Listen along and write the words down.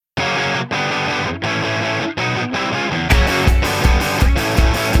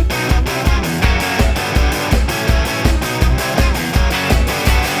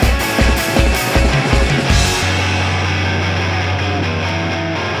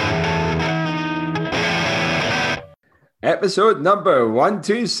Episode number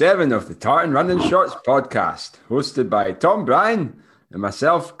 127 of the Tartan Running Shorts podcast, hosted by Tom Bryan and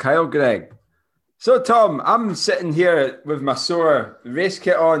myself, Kyle Gregg. So, Tom, I'm sitting here with my sore race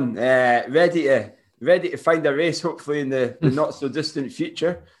kit on, ready to find a race, hopefully in the not so distant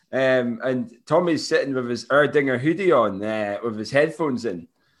future. And Tommy's sitting with his Erdinger hoodie on, with his headphones in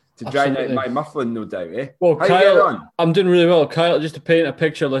to drown out Absolutely. my muffling, no doubt. Well, How you getting Kyle, on? I'm doing really well. Kyle, just to paint a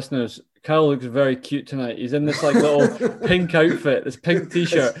picture, listeners, Kyle looks very cute tonight. He's in this like little pink outfit, this pink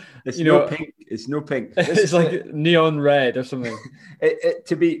t-shirt. It's You no know, pink. It's no pink. it's like neon red or something.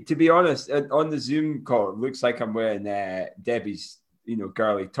 To be honest, on the Zoom call, it looks like I'm wearing Debbie's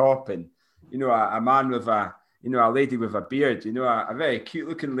girly top, and a man with a lady with a beard, a very cute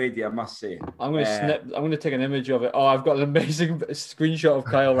looking lady, I must say. I'm going to I'm going to take an image of it. Oh, I've got an amazing screenshot of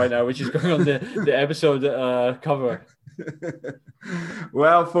Kyle right now, which is going on the episode cover.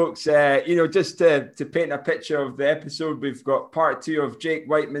 Well, folks, just to paint a picture of the episode, we've got part 2 of Jake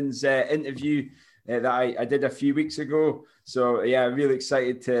Whiteman's interview that I did a few weeks ago. So, yeah, really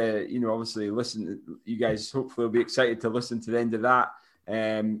excited to, obviously listen. You guys hopefully will be excited to listen to the end of that.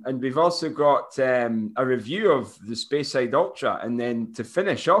 And we've also got a review of the Speyside Ultra. And then to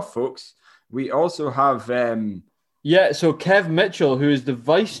finish off, folks, we also have... So Kev Mitchell, who is the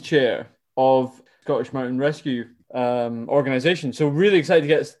vice chair of Scottish Mountain Rescue organization. So really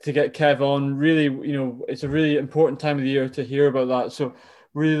excited to get Kev on. Really, it's a really important time of the year to hear about that. So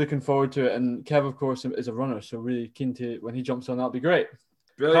really looking forward to it. And Kev, of course, is a runner. So really keen to, when he jumps on, that'll be great.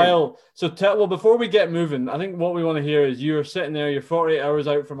 Brilliant. Kyle, so before we get moving, I think what we want to hear is you're sitting there, you're 48 hours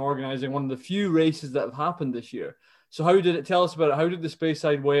out from organizing one of the few races that have happened this year. So how did it, tell us about it? How did the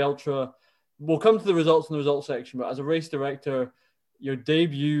Speyside Way Ultra, we'll come to the results in the results section, but as a race director, your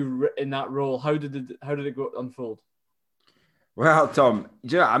debut in that role, how did it go unfold? Well, Tom,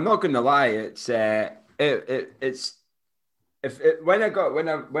 I'm not going to lie. It's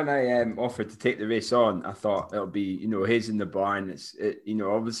when I offered to take the race on, I thought it'll be Hayes in the barn.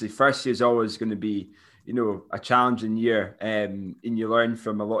 Obviously first year is always going to be a challenging year, and you learn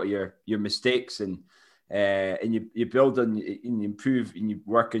from a lot of your mistakes, and you build and you improve and you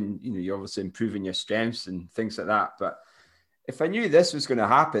work, and you obviously improving your strengths and things like that. But if I knew this was going to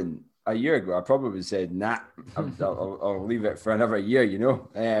happen a year ago, I probably said, nah, I'll leave it for another year,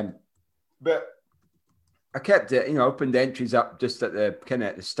 but I kept it, opened the entries up just at the kind of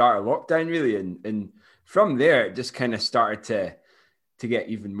at the start of lockdown, really, and from there it just kind of started to get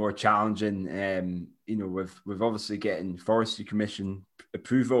even more challenging. With obviously getting Forestry Commission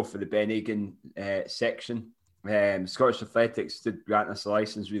approval for the Ben Aigan section. Scottish Athletics did grant us a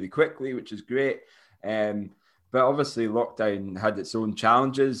license really quickly, which is great. But obviously lockdown had its own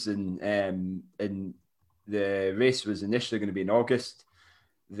challenges, and the race was initially going to be in August.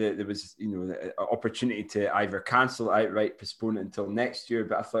 There was, the opportunity to either cancel it outright, postpone it until next year.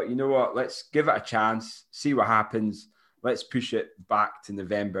 But I thought, you know what, let's give it a chance, see what happens. Let's push it back to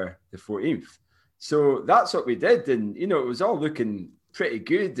November the 14th. So that's what we did. And, it was all looking pretty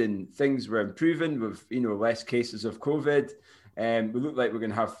good, and things were improving with, less cases of COVID. We looked like we're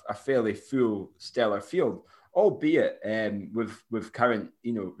going to have a fairly full, stellar field, albeit with current,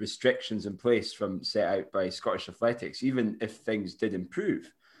 restrictions in place from set out by Scottish Athletics, even if things did improve.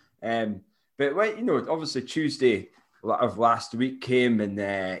 But when, obviously Tuesday of last week came, and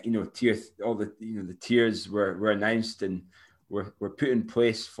the tiers were announced and were put in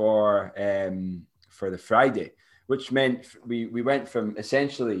place for the Friday, which meant we went from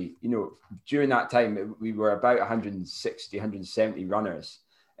essentially, during that time we were about 160, 170 runners,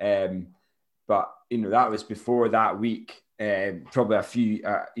 but that was before that week. Probably a few,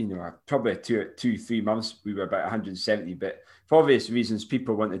 probably 2-3 months, we were about 170. But for obvious reasons,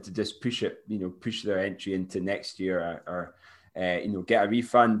 people wanted to just push their entry into next year, or get a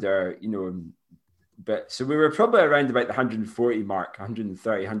refund, or But so we were probably around about the 140 mark,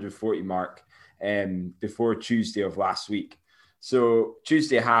 130, 140 mark, before Tuesday of last week. So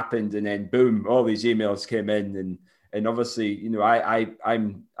Tuesday happened, and then boom, all these emails came in, and obviously,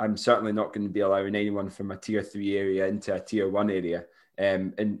 I'm certainly not going to be allowing anyone from a tier 3 area into a tier 1 area,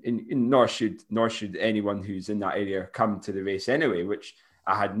 and nor should anyone who's in that area come to the race anyway, which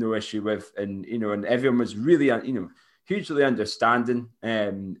I had no issue with, and everyone was really hugely understanding,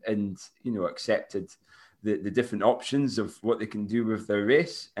 and accepted the different options of what they can do with their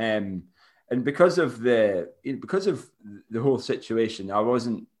race, and because of the whole situation, I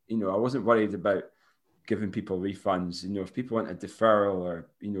wasn't worried about giving people refunds. If people want a deferral, or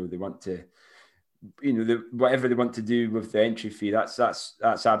they want to, whatever they want to do with the entry fee, that's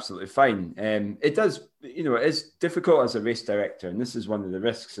absolutely fine. It does, it is difficult as a race director, and this is one of the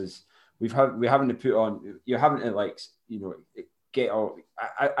risks, is we're having to put on. You're having to like get all.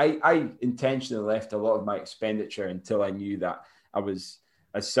 I intentionally left a lot of my expenditure until I knew that I was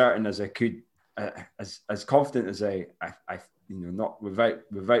as certain as I could, as confident as I not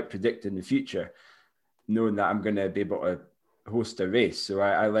without predicting the future, knowing that I'm going to be able to host a race. So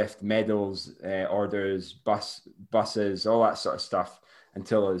I left medals, orders, buses, all that sort of stuff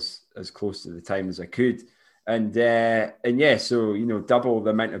until as close to the time as I could. And yeah, so double the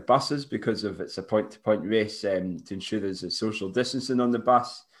amount of buses because of it's a point-to-point race, to ensure there's a social distancing on the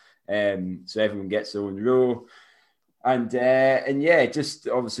bus, so everyone gets their own row. And yeah, just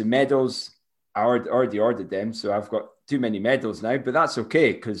obviously medals. I already ordered them, so I've got too many medals now, but that's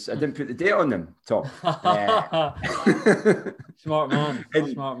okay because I didn't put the date on them, Tom. Smart man.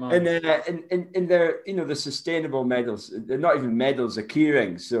 Smart man. And they're the sustainable medals. They're not even medals, they're key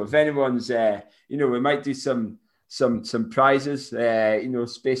rings. So if anyone's we might do some prizes.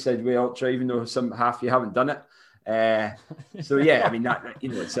 Speyside Way Ultra, even though half you haven't done it. So yeah, I mean that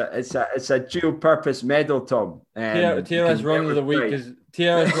it's a dual purpose medal, Tom. TRS run of the week is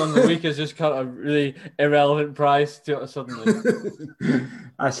TRS run of the week has just cut a really irrelevant prize to it suddenly.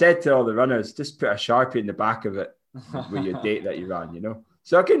 I said to all the runners, just put a Sharpie in the back of it with your date that you ran,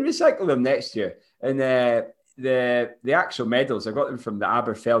 so I can recycle them next year. And the actual medals, I got them from the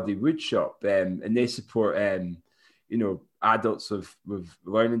Aberfeldy Wood Shop, and they support adults with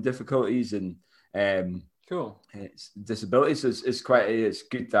learning difficulties and cool. Disabilities. It's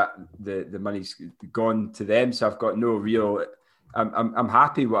good that the money's gone to them. So I've got no real. I'm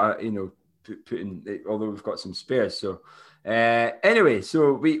happy what putting, although we've got some spares. So anyway,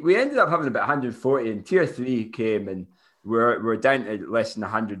 so we ended up having about 140, and tier 3 came, and we're down to less than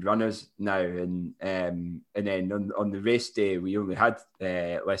 100 runners now, and then on the race day we only had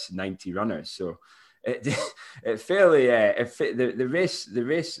less than 90 runners. So it fairly the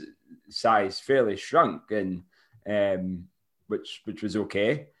race size fairly shrunk, and which was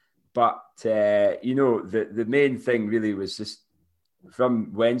okay, but the main thing really was just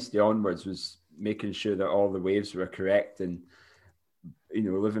from Wednesday onwards was making sure that all the waves were correct, and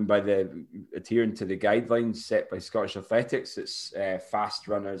adhering to the guidelines set by Scottish Athletics. It's fast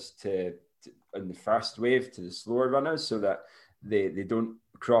runners to in the first wave to the slower runners, so that they don't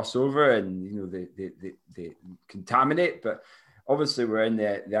cross over and they contaminate. But obviously we're in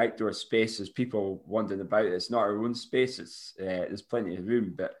the outdoor space. There's people wandering about. It's not our own space. It's there's plenty of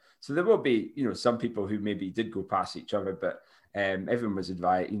room, but so there will be some people who maybe did go past each other, but everyone was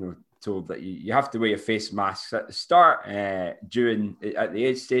advised, told that you have to wear your face masks at the start, during at the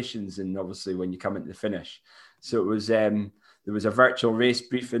aid stations, and obviously when you come into the finish. So it was there was a virtual race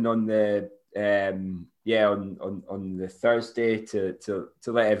briefing on the on the Thursday to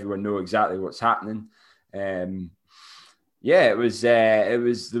let everyone know exactly what's happening. It was there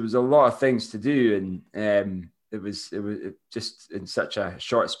was a lot of things to do, and it was just in such a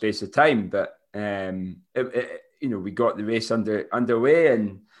short space of time, but we got the race underway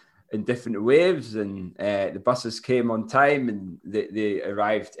and in different waves, and the buses came on time, and they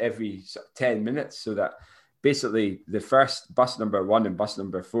arrived every 10 minutes, so that basically the first bus number 1 and bus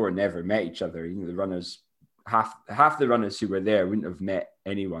number 4 never met each other. The runners, half the runners who were there wouldn't have met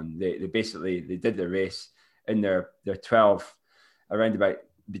anyone. They did the race in their 12, around about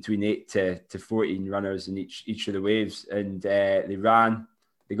between 8 to 14 runners in each of the waves, and they ran.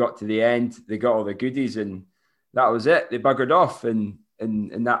 They got to the end, they got all the goodies, and that was it. They buggered off, and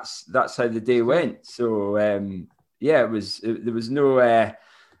that's how the day went. So there was no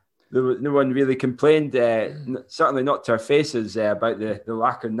one really complained. Certainly not to our faces about the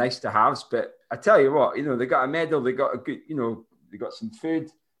lack of nice to haves. But I tell you what, they got a medal, they got a good, they got some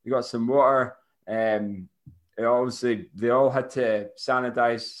food, they got some water. Obviously, they all had to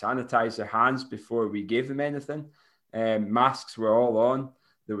sanitize their hands before we gave them anything. Masks were all on.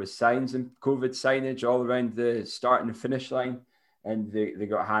 There was signs and COVID signage all around the start and the finish line, and they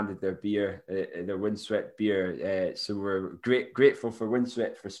got handed their beer, their Windswept beer. So we're grateful for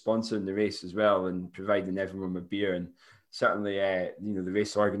Windswept for sponsoring the race as well and providing everyone with beer. And certainly, the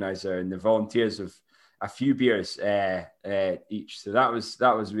race organizer and the volunteers of a few beers each. So that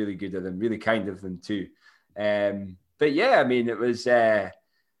was really good of them, really kind of them too. But yeah, I mean, it was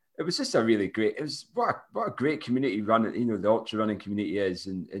just a really great. It was what a great community running. The ultra running community is,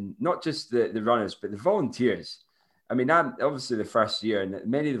 and not just the runners, but the volunteers. I mean, I'm obviously the first year, and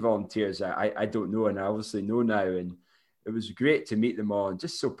many of the volunteers I don't know, and I obviously know now. And it was great to meet them all, and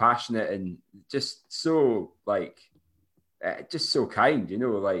just so passionate and just so just so kind.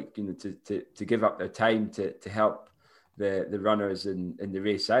 To give up their time to help the runners and the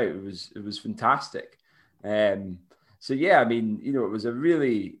race out. It was fantastic. So yeah, I mean, you know, it was a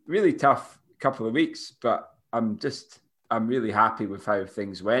really, really tough couple of weeks, but I'm really happy with how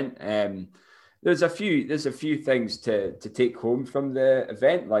things went. There's a few things to take home from the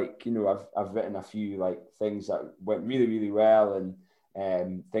event. Like, you know, I've written a few like things that went really, really well,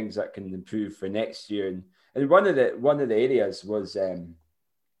 and things that can improve for next year. And one of the areas was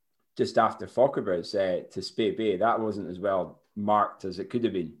just after Fochabers to Spey Bay. That wasn't as well marked as it could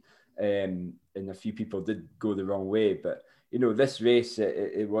have been, and a few people did go the wrong way. But you know, this race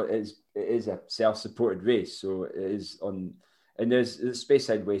it is a self-supported race, so it is on, and there's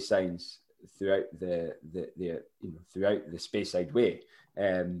Speyside Way signs throughout the throughout the Speyside Way.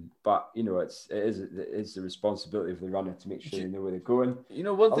 But you know, it is the responsibility of the runner to make sure they know where they're going. You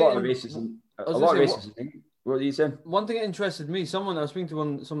know, one a thing lot of races. What are you saying? One thing that interested me, I was speaking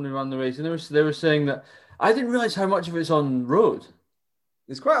to someone who ran the race, and they were saying that I didn't realize how much of it's on road.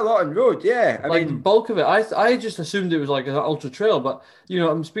 There's quite a lot on road, yeah. I mean, the bulk of it. I just assumed it was like an ultra trail, but you know,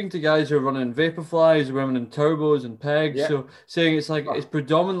 I'm speaking to guys who are running Vaporflies, who are running turbos and pegs, so saying it's like it's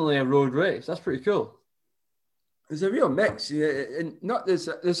predominantly a road race. That's pretty cool. There's a real mix, and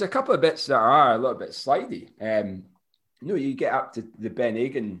there's a couple of bits that are a little bit slidey. You know, you get up to the Ben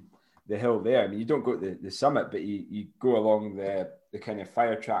Egan, the hill there. I mean, you don't go to the summit, but you go along the kind of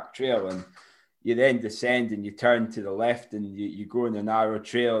fire track trail, and you then descend and you turn to the left, and you go in a narrow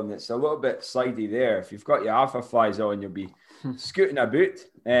trail, and it's a little bit slidey there. If you've got your Alpha Flies on, you'll be scooting a boot.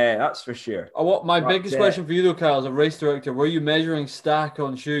 That's for sure. My biggest question for you though, Kyle, as a race director, were you measuring stack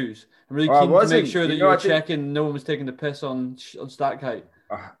on shoes? I'm really keen to make sure that you were checking no one was taking the piss on stack height.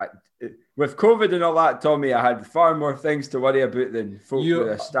 With COVID and all that, Tommy, I had far more things to worry about than folk with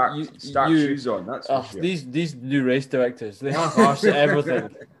a stacked shoes on. That's for sure. These new race directors, they half-arse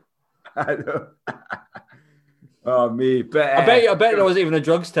everything. I know. Oh me, but I bet there wasn't even a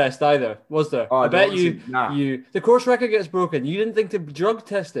drugs test either, was there? Oh, I bet the course record gets broken. You didn't think to drug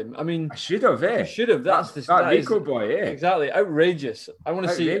test him. I mean, I should have. You should have. That Rico boy. Exactly, outrageous. I want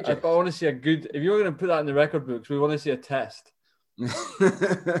to see. I want to see a good. If you're going to put that in the record books, we want to see a test.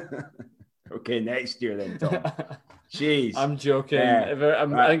 Okay, next year then, Tom. Jeez, I'm joking.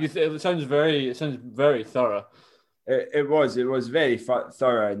 I think it sounds very thorough. It was very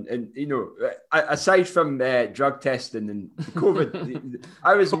thorough, and you know, aside from drug testing and COVID,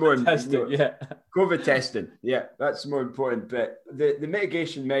 I was more testing. COVID testing, that's more important. But the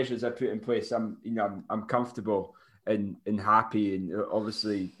mitigation measures I put in place, I'm comfortable and happy, and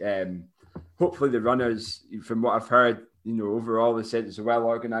obviously, hopefully the runners, from what I've heard, you know, overall they said it's a well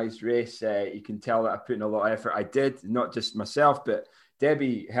organized race. You can tell that I put in a lot of effort. I did, not just myself, but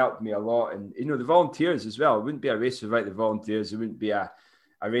Debbie helped me a lot, and you know, the volunteers as well. It wouldn't be a race without the volunteers. It wouldn't be a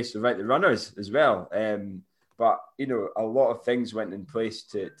race without the runners as well. But you know, a lot of things went in place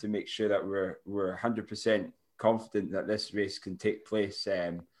to make sure that we're 100% confident that this race can take place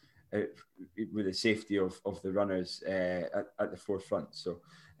with the safety of the runners at the forefront. So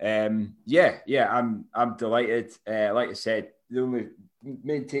I'm delighted. Like I said, the only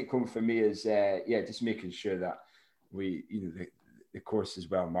main take home for me is just making sure that we, you know, the course is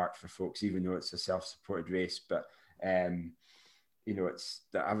well marked for folks, even though it's a self-supported race. But you know, it's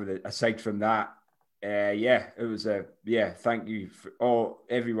aside from that, it was thank you for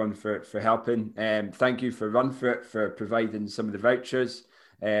everyone for helping. Thank you for Run For It for providing some of the vouchers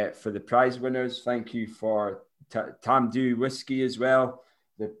for the prize winners. Thank you for Tamdhu Whiskey as well,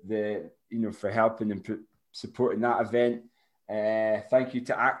 for helping and supporting that event. Thank you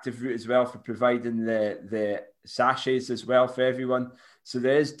to Active Route as well for providing the sachets as well for everyone. So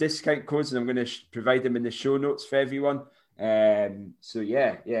there is discount codes, and I'm going to provide them in the show notes for everyone. And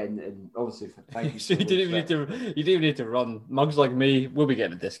obviously thank you. So you didn't even need to run. Mugs like me will be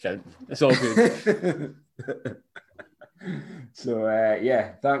getting a discount. It's all good. So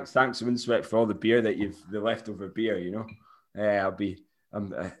thanks Windswept for all the beer the leftover beer. You know, I'll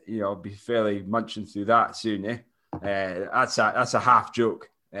be fairly munching through that soon. That's a half joke.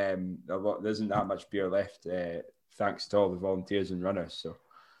 There isn't that much beer left, thanks to all the volunteers and runners. So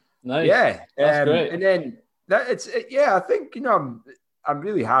nice. That's great. And then I think, you know, I'm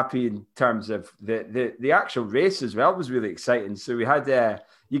really happy in terms of the actual race as well. Was really exciting. So we had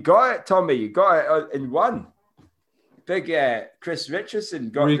you got it, Tommy. You got it in one. Big Chris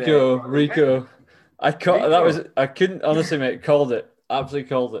Richardson got Rico. I couldn't honestly, mate. Called it. Absolutely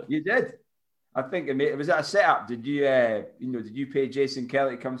called it. You did. I think was that a setup? Did you pay Jason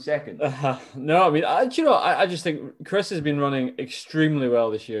Kelly to come second? No, I mean, I just think Chris has been running extremely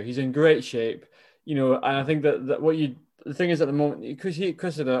well this year. He's in great shape, you know, and I think that the thing is at the moment, because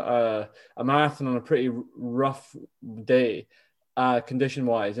Chris had a marathon on a pretty rough day, condition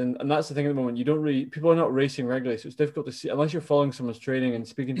wise, and that's the thing at the moment. You don't really, people are not racing regularly, so it's difficult to see unless you're following someone's training and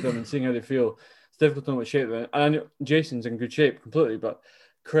speaking to them and seeing how they feel. It's difficult to know what shape they're in. And I know Jason's in good shape completely, but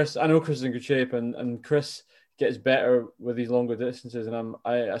I know Chris is in good shape, and Chris gets better with these longer distances, and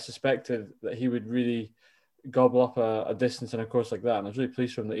I suspected that he would really gobble up a distance in a course like that, and I was really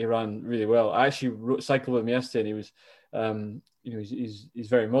pleased for him that he ran really well. I actually cycled with him yesterday, and he was, he's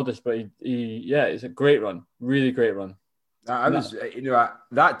very modest, but it's a great run, really great run. I was,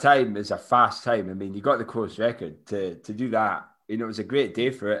 that time is a fast time. I mean, you got the course record to do that. It was a great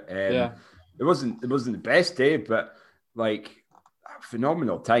day for it. It wasn't the best day, but like a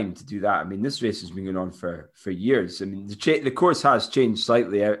phenomenal time to do that. I mean, this race has been going on for years. I mean, the course has changed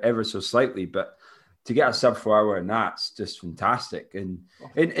slightly, ever so slightly, but to get a sub 4 hour, and that's just fantastic. And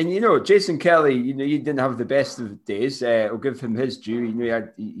Jason Kelly, he didn't have the best of days. I'll give him his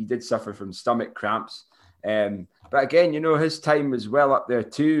due. He did suffer from stomach cramps. But again, his time was well up there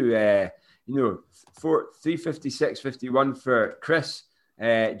too. 3:56:51 for Chris.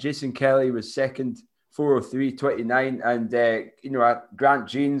 Jason Kelly was second, 4:03:29, and Grant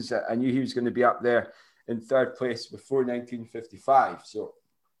Jeans, I knew he was going to be up there in third place with 4:19:55. So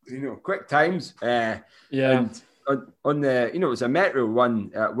quick times. And on the it was a Metro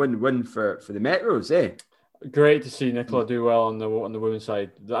win for the Metros, eh? Great to see Nicola do well on the women's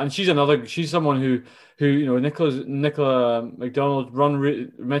side, and she's someone who Nicola McDonald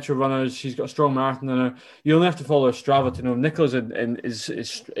Metro runners. She's got a strong marathon in her. You only have to follow her Strava to know Nicola's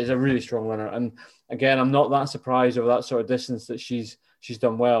is a really strong runner. And again, I'm not that surprised over that sort of distance that she's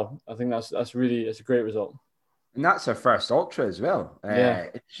done well. I think it's a great result. And that's her first ultra as well.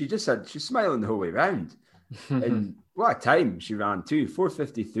 She's smiling the whole way around. And what a time she ran too,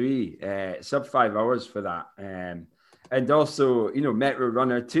 4:53, sub 5 hours for that. And also, Metro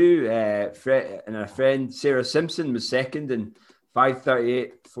runner too, and a friend, Sarah Simpson, was second in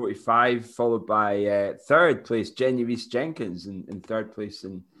 5:38:45, followed by third place, Jenny Reese Jenkins in third place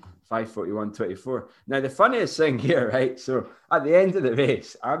in 5:41:24. Now, the funniest thing here, right? So at the end of the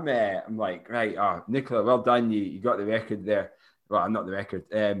race, I'm like, right, Nicola, well done. You got the record there. Well, not the record.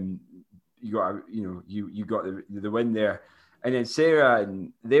 You got you got the win there, and then Sarah,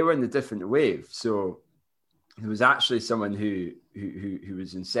 and they were in the different wave. So there was actually someone who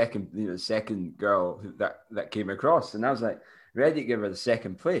was in second, the second girl that came across, and I was like ready to give her the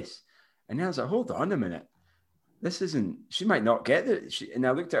second place, and then I was like, hold on a minute, she might not get it. And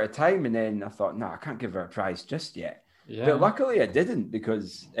I looked at her time, and then I thought, no, I can't give her a prize just yet. Yeah. But luckily I didn't,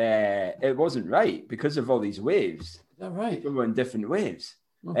 because it wasn't right because of all these waves. Is that right? People were in different waves.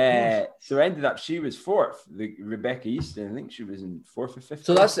 So ended up she was fourth. Rebecca Easton, I think she was in fourth or fifth.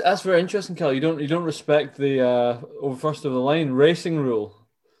 So that's very interesting, Kelly. You don't respect the over first of the line racing rule.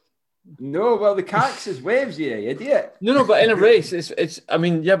 No, well, the Cax is waves, you idiot. No, but in a race, it's. I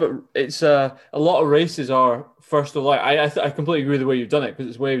mean, yeah, but it's a lot of races are first of the line. I completely agree with the way you've done it because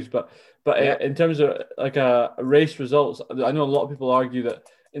it's waves, but in terms of like a race results, I know a lot of people argue that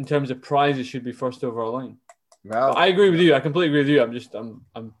in terms of prizes should be first over a line. Well, I agree with you. I completely agree with you. I'm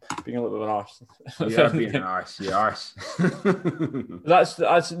being a little bit of an arse. You are being an arse. You arse.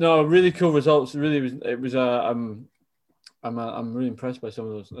 That's no really cool results. It was I'm really impressed by some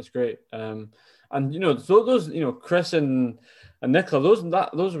of those. That's great. And those Chris and Nicola,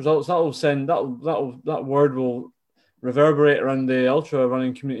 those results that word will reverberate around the ultra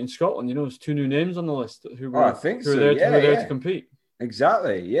running community in Scotland. There's 2 new names on the list who are there to compete.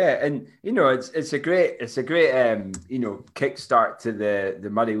 Exactly, yeah, and it's a great kickstart to the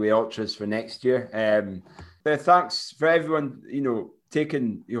Murray Way Ultras for next year. Thanks for everyone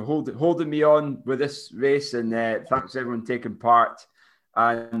taking holding me on with this race, and thanks everyone taking part.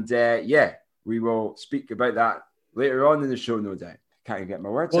 And we will speak about that later on in the show, no doubt. Can't even get my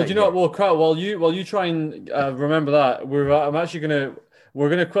words. Well, do you know what? Well, while you try and remember that, we're gonna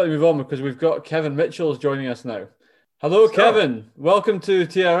quickly move on because we've got Kevin Mitchell's joining us now. Hello, Kevin. Welcome to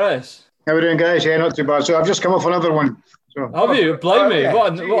TRS. How are we doing, guys? Yeah, not too bad. So I've just come off another one. So, have you? Blimey, yeah.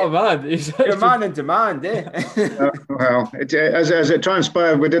 What a man. You're a man in demand, eh? Well, as it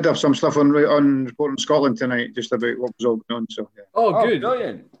transpired, we did have some stuff on Reporting Scotland tonight, just about what was all going on. So, yeah. Oh, good.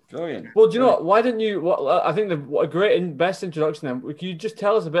 Brilliant. Well, do you know what? Why didn't you? I think a great and best introduction then. Can you just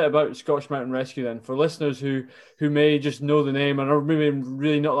tell us a bit about Scottish Mountain Rescue then, for listeners who may just know the name and are maybe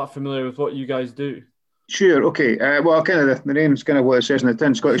really not that familiar with what you guys do? Sure. Okay. Well, kind of the name's kind of what it says in the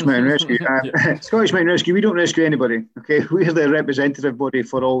tin. Scottish Mountain Rescue. Scottish Mountain Rescue. We don't rescue anybody. Okay, we're the representative body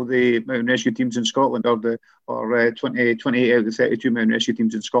for all the mountain rescue teams in Scotland, or 28 out of the 32 mountain rescue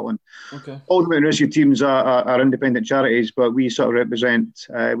teams in Scotland. Okay. All the mountain rescue teams are independent charities, but we sort of represent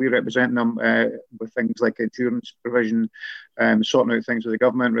them with things like insurance provision, sorting out things with the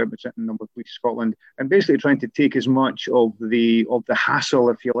government, representing them with Police Scotland, and basically trying to take as much of the hassle,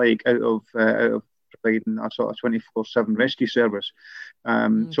 if you like, out of providing a sort of 24/7 rescue service.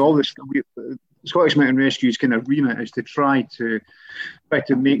 So all this, Scottish Mountain Rescue's kind of remit is to try to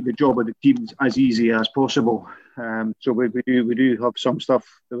make the job of the teams as easy as possible. So we do have some stuff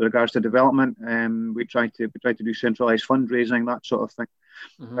with regards to development. We try to do centralised fundraising, that sort of thing.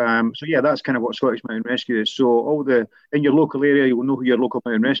 So yeah, that's kind of what Scottish Mountain Rescue is. So in your local area, you will know who your local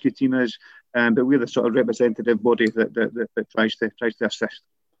mountain rescue team is, but we're the sort of representative body that tries to assist.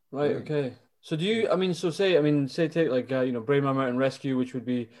 Right. Okay. So say take like Braemar Mountain Rescue, which would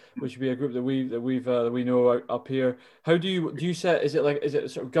be a group that we know up here. How do you set? Is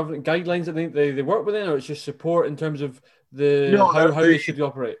it sort of government guidelines that they work within, or it's just support in terms of how they should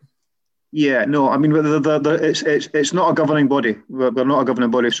operate? Yeah, no, I mean, it's not a governing body. We're not a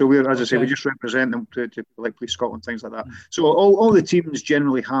governing body, so we're, as I say, we just represent them to like Police Scotland, things like that. So all the teams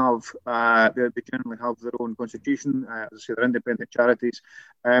generally have their own constitution. As I say, they're independent charities,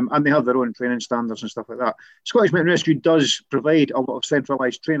 and they have their own training standards and stuff like that. Scottish Mountain Rescue does provide a lot of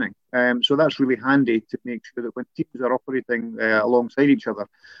centralised training, so that's really handy to make sure that when teams are operating alongside each other.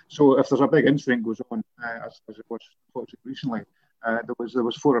 So if there's a big incident goes on, as it was recently. There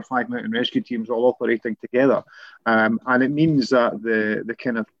was 4 or 5 mountain rescue teams all operating together, and it means that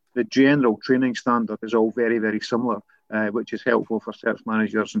the general training standard is all very, very similar, which is helpful for search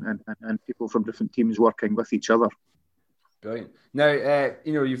managers and people from different teams working with each other. Brilliant. Now,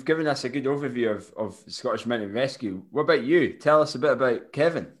 you've given us a good overview of Scottish Mountain Rescue. What about you? Tell us a bit about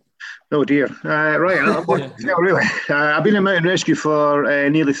Kevin. Oh dear. Right. Really. I've been in mountain rescue for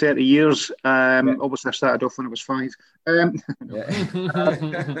nearly 30 years. Obviously, I started off when I was 5.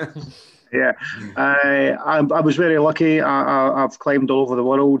 Yeah. I was very lucky. I've climbed all over the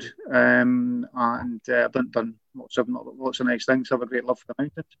world, and I've done lots of nice things. I have a great love for the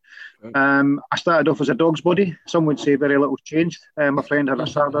mountains. I started off as a dog's body. Some would say very little's changed. My friend had a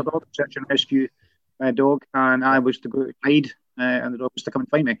Sarda dog, search and rescue dog, and I was to go to guide. And the dog was to come and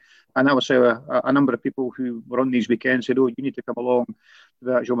find me. And that was how a number of people who were on these weekends said, "Oh, you need to come along to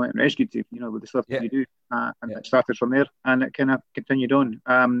the actual mountain rescue team, with the stuff that you do." It started from there, and it kind of continued on.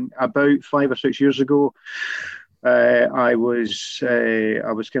 About 5 or 6 years ago, I was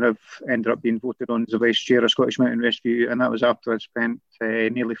kind of ended up being voted on as the vice chair of Scottish Mountain Rescue, and that was after I spent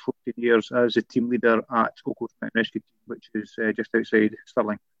nearly 14 years as a team leader at Oakwood Mountain Rescue Team, which is just outside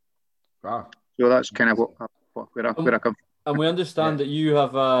Stirling. Wow! So that's kind of where I come from. And we understand that you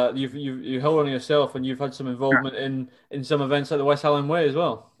have you hill running yourself, and you've had some involvement in some events like the West Highland Way as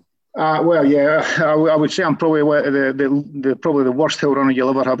well. Well, yeah, I would say I'm probably the worst hill runner you'll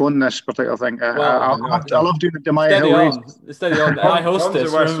ever have on this particular thing. I love doing the Maya Hill race. Steady on. I host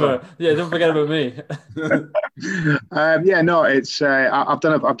this. Remember? Yeah, don't forget about me. It's I've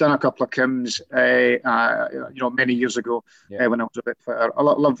done a couple of Kims, many years ago when I was a bit fitter. I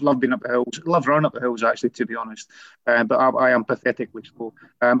love being up the hills. Love running up the hills, actually, to be honest. But I am pathetically slow.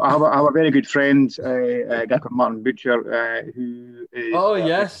 I have a very good friend, a guy called Martin Butcher, who is. Oh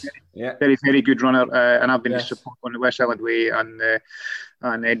yes. Very, very good runner, and I've been to support on the West Highland Way and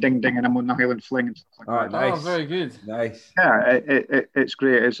Ding Ding, and I'm on the Highland Fling and stuff like that. Nice. Oh, very good. Nice. Yeah, it's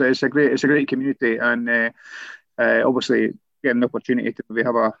great. It's a great community, and obviously getting the opportunity to maybe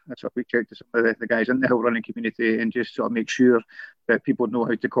have a sort of reach out to some of the guys in the hill running community and just sort of make sure that people know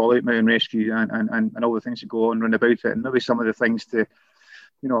how to call out mountain rescue and all the things that go on round about it, and maybe some of the things to.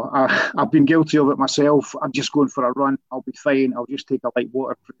 I've been guilty of it myself. I'm just going for a run. I'll be fine. I'll just take a light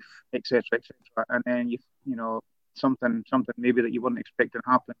waterproof, etc., etc. And then something maybe that you weren't expecting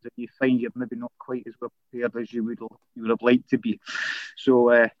happens, and you find you're maybe not quite as well prepared as you would have liked to be. So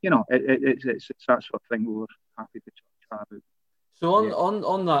it's that sort of thing we were happy to chat about. So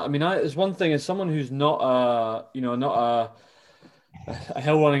on that, I mean, there's one thing as someone who's not a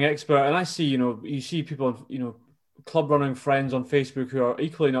hill running expert, and I see you see people club running friends on Facebook who are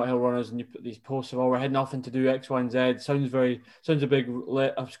equally not hill runners, and you put these posts of, "Oh, we're heading off to do X, Y, and Z." Sounds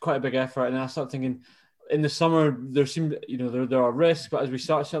quite a big effort. And I start thinking, in the summer there are risks, but as we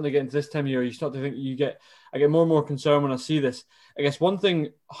start certainly getting to this time of year, you start to think I get more and more concerned when I see this. I guess one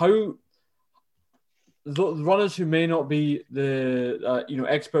thing, how the runners who may not be the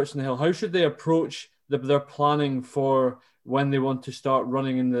experts in the hill, how should they approach their planning for when they want to start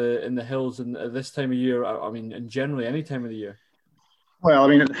running in the hills and at this time of year? I mean, and generally any time of the year. Well, I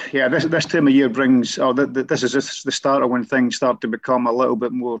mean, yeah, this time of year brings, this is the start of when things start to become a little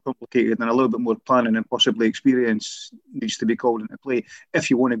bit more complicated and a little bit more planning and possibly experience needs to be called into play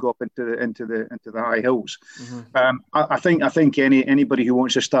if you want to go up into the high hills. Mm-hmm. I think anybody who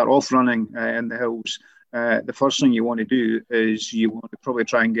wants to start off running in the hills, the first thing you want to do is you want to probably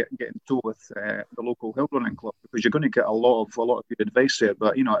try and get in tow with the local hill running club, because you're going to get a lot of good advice there.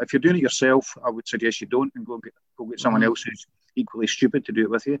 But if you're doing it yourself, I would suggest you don't, and go get someone else who's equally stupid to do it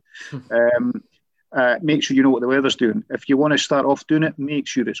with you. Make sure you know what the weather's doing. If you want to start off doing it, make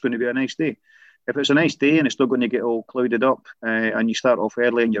sure it's going to be a nice day. If it's a nice day and it's still going to get all clouded up, and you start off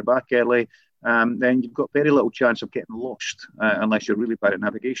early and you're back early, then you've got very little chance of getting lost, unless you're really bad at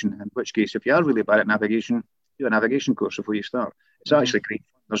navigation. In which case, if you are really bad at navigation, do a navigation course before you start. It's actually great.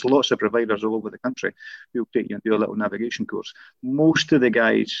 There's lots of providers all over the country who'll take you and do a little navigation course. Most of the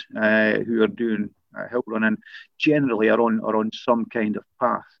guys who are doing hill running generally are on some kind of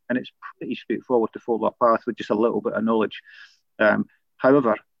path, and it's pretty straightforward to follow a path with just a little bit of knowledge.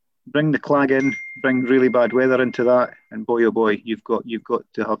 However, bring the clag in, bring really bad weather into that, and boy oh boy, you've got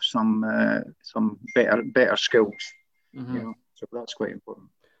to have some better skills. Mm-hmm. So that's quite important.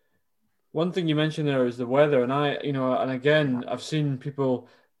 One thing you mentioned there is the weather, and and again, I've seen people.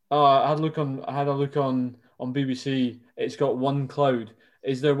 I had a look on BBC. It's got one cloud.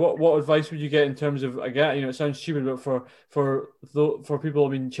 Is there what advice would you get in terms of, again, it sounds stupid, but for people, I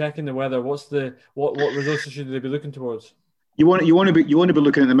mean, checking the weather, what resources should they be looking towards? You want to be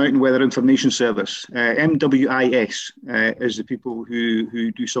looking at the Mountain Weather Information Service. MWIS is the people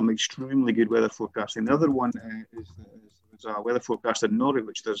who do some extremely good weather forecasting. The other one is a weather forecaster in Norway,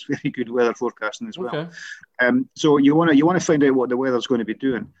 which does very good weather forecasting as well. Okay. So you want to find out what the weather's going to be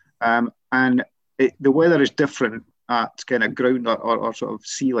doing, and the weather is different at kind of ground or sort of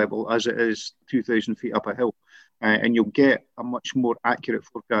sea level as it is 2,000 feet up a hill. And you'll get a much more accurate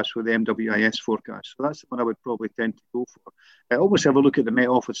forecast with the MWIS forecast. So that's the one I would probably tend to go for. Always have a look at the Met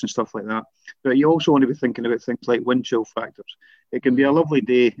Office and stuff like that. But you also want to be thinking about things like wind chill factors. It can be a lovely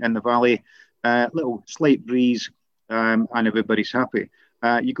day in the valley, little slight breeze, and everybody's happy.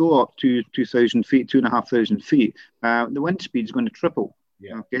 You go up to 2,000 feet, 2,500 feet, the wind speed is going to triple.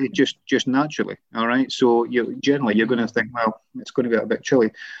 Yeah. Okay, just naturally. All right. So you're going to think, well, it's going to be a bit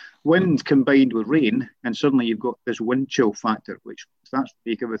chilly. Wind combined with rain, and suddenly you've got this wind chill factor, which starts to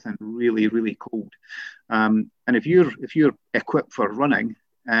make everything really, really cold. And if you're equipped for running,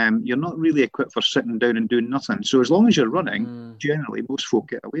 you're not really equipped for sitting down and doing nothing. So as long as you're running, generally most folk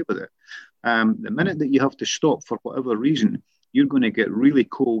get away with it. The minute that you have to stop for whatever reason, you're going to get really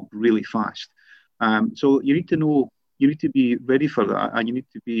cold really fast. So you need to know. You need to be ready for that, and you need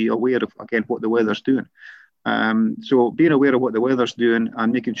to be aware of, again, what the weather's doing. So being aware of what the weather's doing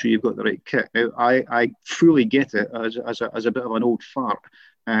and making sure you've got the right kit. Now, I fully get it as a bit of an old fart.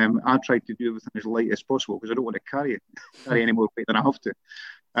 I try to do everything as light as possible because I don't want to carry any more weight than I have to.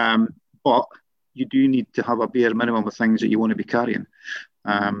 But you do need to have a bare minimum of things that you want to be carrying.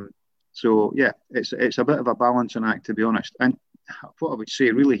 So yeah, it's a bit of a balancing act, to be honest. And what I would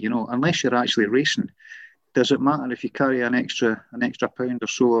say, really, unless you're actually racing, does it matter if you carry an extra pound or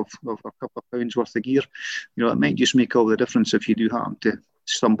so of a couple of pounds worth of gear? It might just make all the difference if you do happen to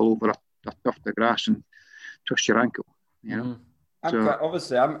stumble over a tuft of grass and twist your ankle. I'm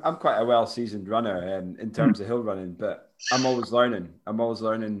quite a well-seasoned runner in terms of hill running, but I'm always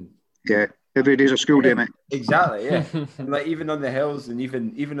learning. Yeah, every day's a school day, mate. Exactly. Yeah, and like even on the hills and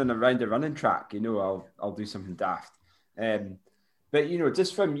even on around a running track, I'll do something daft. But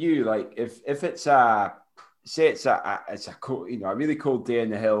just from you, like if it's it's a cold, a really cold day in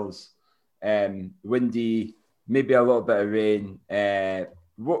the hills, windy, maybe a little bit of rain.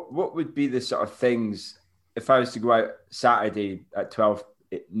 What would be the sort of things if I was to go out Saturday at 12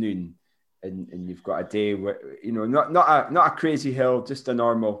 at noon, and you've got a day where not a crazy hill, just a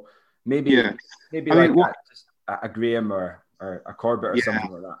normal, maybe just a Graham or a Corbett or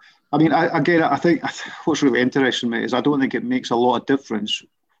something like that. I mean, I think what's really interesting, mate, is I don't think it makes a lot of difference.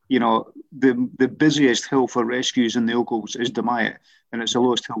 The busiest hill for rescues in the Ochils is Dumyat, and it's the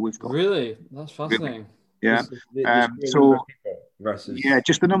lowest hill we've got. Really? That's fascinating. Yeah. Versus... Yeah,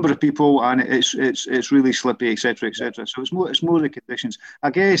 just the number of people, and it's really slippy, etc., etc. So it's more the conditions. I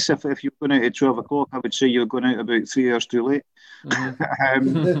guess if you're going out at 12 o'clock, I would say you're going out about 3 hours too late.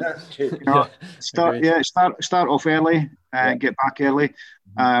 Mm-hmm. That's true. Start off early, get back early.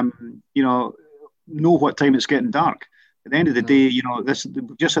 Know what time it's getting dark. At the end of the day,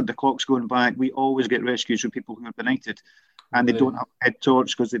 we've just had the clocks going back. We always get rescues with people who are benighted. and they don't have a head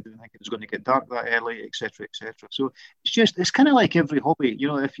torch because they didn't think it was going to get dark that early, etc., etc. So it's kind of like every hobby.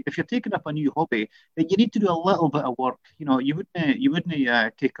 If you're taking up a new hobby, then you need to do a little bit of work. You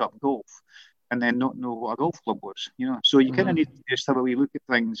wouldn't take up golf and then not know what a golf club was. So you kind of need to just have a wee look at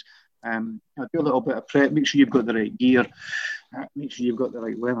things. Do a little bit of prep. Make sure you've got the right gear. Make sure you've got the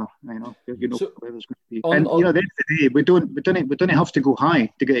right weather. So, what the weather's going to be. And at the end of the day, we don't have to go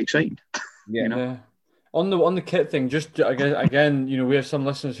high to get excited. Yeah. On the kit thing, just again, we have some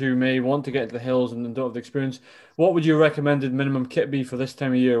listeners who may want to get to the hills and don't have the experience. What would your recommended minimum kit be for this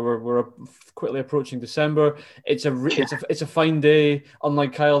time of year? We're quickly approaching December. It's a fine day.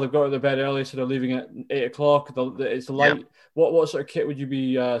 Unlike Kyle, they've got out of their bed early, so they're leaving at 8 o'clock. It's light. Yeah. What sort of kit would you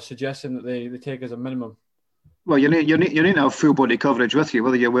be suggesting that they take as a minimum? Well, you need to have full body coverage with you,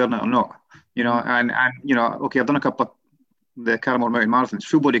 whether you're wearing it or not. Okay, I've done a couple of the Carramore Mountain Marathons.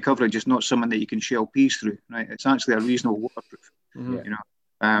 Full body coverage is not something that you can shell peas through, right? It's actually a reasonable waterproof.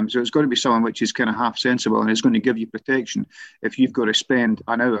 So it's got to be something which is kind of half sensible, and it's going to give you protection if you've got to spend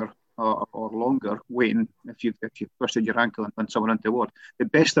an hour or longer waiting. If you've twisted your ankle and done someone untoward, the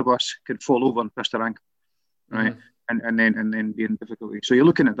best of us could fall over and twist their ankle, right? And then be in difficulty. So you're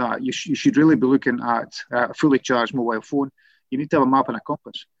looking at that. You should really be looking at a fully charged mobile phone. You need to have a map and a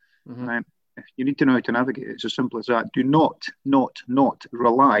compass. Right? You need to know how to navigate. It's as simple as that. Do not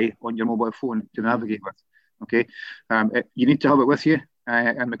rely on your mobile phone to navigate with. Okay, you need to have it with you,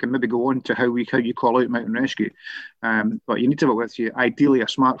 and we can maybe go on to how you call out mountain rescue. But you need to have it with you. Ideally, a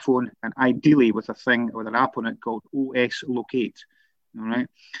smartphone, and ideally with an app on it called OS Locate. All right.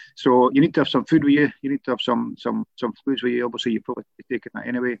 So you need to have some food with you. You need to have some fluids with you. Obviously, you're probably taking that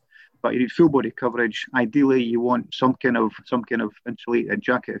anyway. But you need full body coverage. Ideally, you want some kind of insulated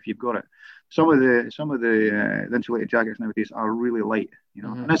jacket if you've got it. Some of the insulated jackets nowadays are really light.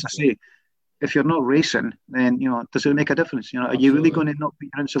 And as I say, if you're not racing, then does it make a difference? Are you really going to not put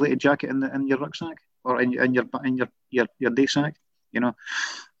your insulated jacket in your rucksack or in your day sack? I'm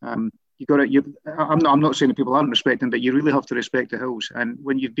not saying that people aren't respecting, but you really have to respect the hills. And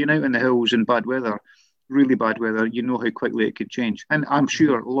when you've been out in the hills in bad weather, really bad weather, you know how quickly it could change. And I'm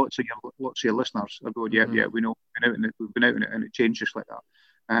sure lots of your listeners are going, yeah, we know we've been out in it, and it changed just like that.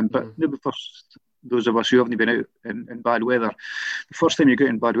 But maybe for those of us who haven't been out in bad weather, the first time you get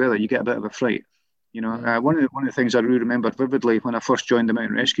in bad weather, you get a bit of a fright. One of the things I really remember vividly when I first joined the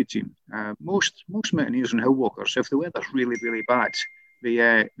mountain rescue team, most mountaineers and hill walkers, if the weather's really, really bad,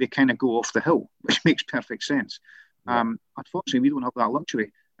 they kind of go off the hill, which makes perfect sense. Unfortunately, we don't have that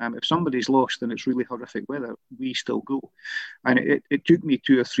luxury. If somebody's lost and it's really horrific weather, we still go. And it took me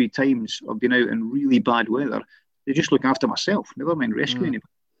 2 or 3 times of being out in really bad weather to just look after myself, never mind rescue anybody.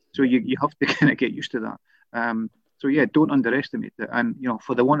 So you have to kind of get used to that. So yeah, don't underestimate it. And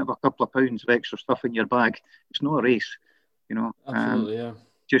for the want of a couple of pounds of extra stuff in your bag, it's not a race. Absolutely, yeah.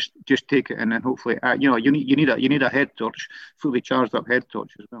 Just take it, and then hopefully, you need a head torch, fully charged up head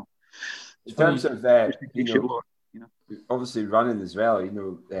torch as well. In terms of obviously running as well,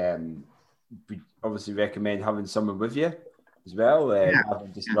 we obviously recommend having someone with you as well, rather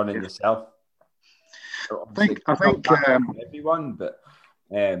than just running yourself. I think everyone, but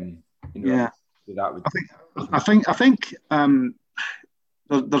I think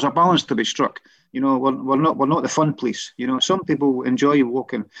there's a balance to be struck. We're not the fun police. Some people enjoy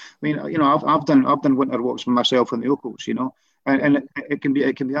walking. I mean, I've done winter walks with myself in the Ochils, and it can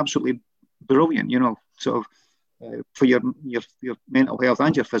be absolutely brilliant. Sort of for your mental health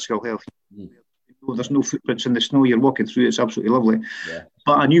and your physical health. There's no footprints in the snow you're walking through. It's absolutely lovely. Yeah.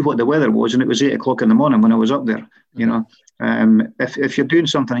 But I knew what the weather was, and it was 8 o'clock in the morning when I was up there. If you're doing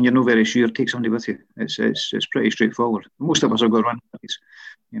something and you're not very sure, take somebody with you. It's pretty straightforward. Most of us have got run buddies,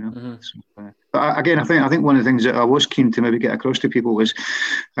 So, but again, I think one of the things that I was keen to maybe get across to people was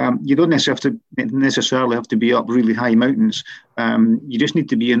you don't necessarily have to be up really high mountains. You just need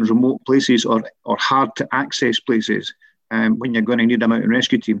to be in remote places or hard to access places. When you're going to need a mountain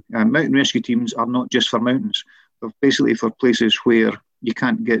rescue team. Mountain rescue teams are not just for mountains. They're basically for places where you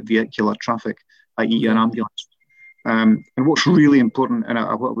can't get vehicular traffic, i.e. an ambulance. And what's really important, and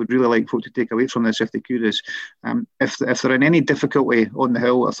what I would really like folk to take away from this if they could, is if they're in any difficulty on the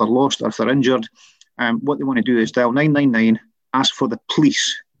hill, if they're lost or if they're injured, what they want to do is dial 999, ask for the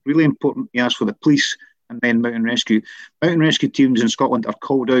police. Really important, you ask for the police and then mountain rescue. Mountain rescue teams in Scotland are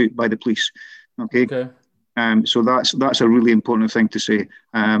called out by the police. Okay. So that's a really important thing to say.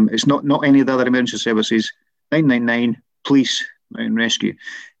 It's not any of the other emergency services. 999, police, mountain rescue.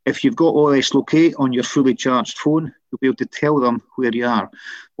 If you've got OS Locate on your fully charged phone, you'll be able to tell them where you are.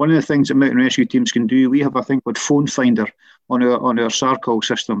 One of the things that mountain rescue teams can do, we have a thing called Phone Finder on our SARCAL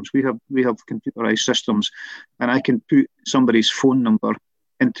systems. We have computerized systems, and I can put somebody's phone number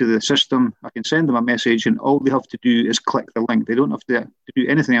into the system. I can send them a message, and all they have to do is click the link. They don't have to do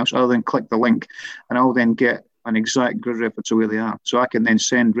anything else other than click the link, and I'll then get an exact grid reference of where they are. So I can then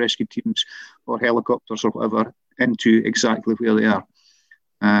send rescue teams or helicopters or whatever into exactly where they are.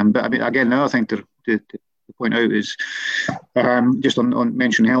 But I mean, again, the other thing to point out is just on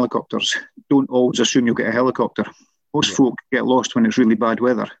mention helicopters. Don't always assume you'll get a helicopter. Most folk get lost when it's really bad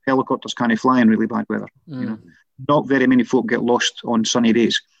weather. Helicopters can't fly in really bad weather. You know, not very many folk get lost on sunny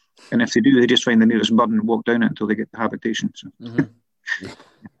days, and if they do, they just find the nearest bird and walk down it until they get to habitation. So.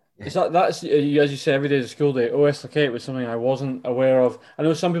 That's as you say, every day is a school day. OS Locate was something I wasn't aware of. I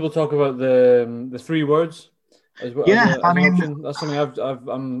know some people talk about the 3 words as well. Yeah, I mean, that's something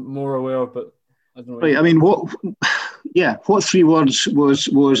I'm more aware of, but I don't know. Right, I mean, what 3 words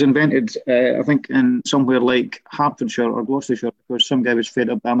was invented, I think, in somewhere like Hertfordshire or Gloucestershire, because some guy was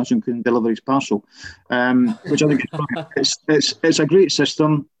fed up Amazon couldn't deliver his parcel, which I think it's a great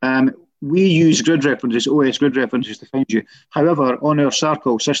system. We use grid references, OS grid references, to find you. However, on our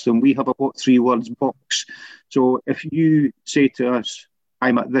SARCAL system, we have a what 3 words box. So if you say to us,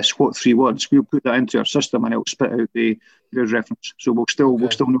 I'm at this what 3 words, we'll put that into our system and it'll spit out the grid reference. So we'll still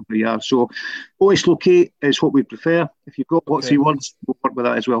know where you are. So OS Locate is what we prefer. If you've got what 3 words, we'll work with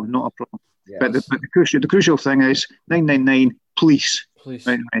that as well. Not a problem. Yes. But the crucial thing is 999 police.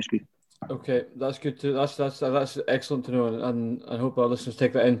 Mountain rescue. Okay, that's good too. That's excellent to know, and I hope our listeners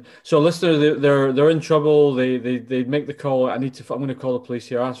take that in. So, a listener, they're in trouble. They make the call. I'm going to call the police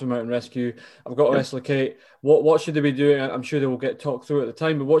here. Ask for mountain rescue. I've got OS Locate. What should they be doing? I'm sure they will get talked through at the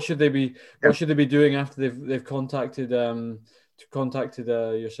time. But what should they be doing after they've contacted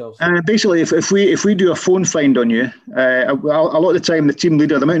yourselves? Basically, if we do a phone find on you, a lot of the time the team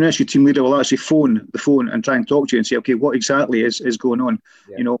leader, the mountain rescue team leader, will actually phone the phone and try and talk to you and say, okay, what exactly is going on?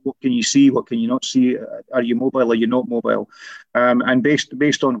 Yeah. You know, what can you see? What can you not see? Are you mobile? Are you not mobile? And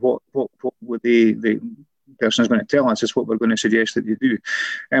based on what the person is going to tell us is what we're going to suggest that you do.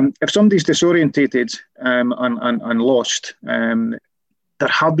 If somebody's disorientated and lost, there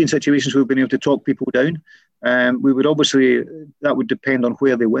have been situations where we've been able to talk people down. We would obviously, that would depend on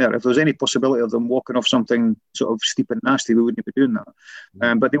where they were. If there was any possibility of them walking off something sort of steep and nasty, we wouldn't be doing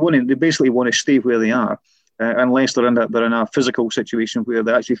that. But they basically want to stay where they are, unless they're in a physical situation where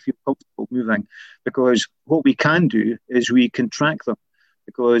they actually feel comfortable moving. Because what we can do is we can track them.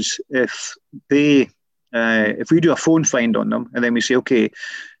 Because if we do a phone find on them and then we say, okay,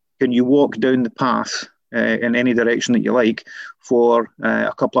 can you walk down the path in any direction that you like for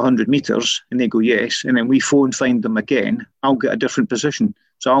a couple of 100 meters, and they go yes, and then we phone find them again, I'll get a different position,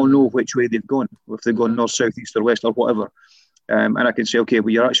 so I'll know which way they've gone, if they've gone north, south, east or west or whatever, and I can say, okay, well,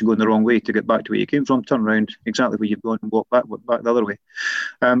 you're actually going the wrong way to get back to where you came from, turn around exactly where you've gone and walk back the other way.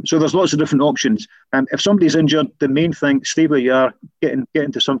 So there's lots of different options. If somebody's injured, the main thing, stay where you are, get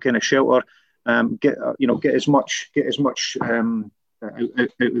into some kind of shelter, get as much out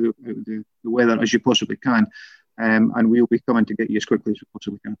of the weather as you possibly can, and we'll be coming to get you as quickly as we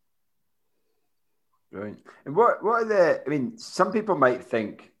possibly can. Right. And what are the? I mean, some people might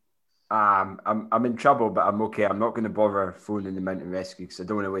think, I'm in trouble, but I'm okay. I'm not going to bother phoning the mountain rescue because I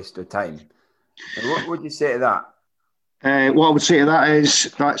don't want to waste their time. And what would you say to that? What I would say to that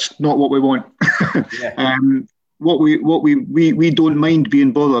is that's not what we want. Yeah. What we don't mind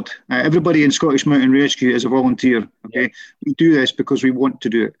being bothered. Everybody in Scottish Mountain Rescue is a volunteer. Okay, yeah. We do this because we want to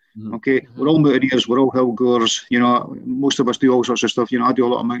do it. Okay, we're all mountaineers, we're all hill goers. You know, most of us do all sorts of stuff. You know, I do a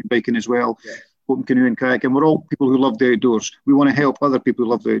lot of mountain biking as well, open canoe and kayak, and we're all people who love the outdoors. We want to help other people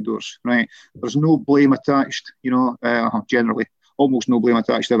who love the outdoors. Right? There's no blame attached. You know, generally, almost no blame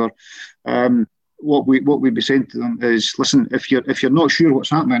attached ever. What we'd be saying to them is, listen, if you're not sure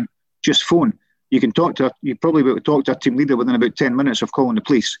what's happening, just phone. You can you probably be able to talk to a team leader within about 10 minutes of calling the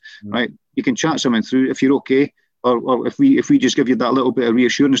police, right? You can chat someone through if you're okay, or if we just give you that little bit of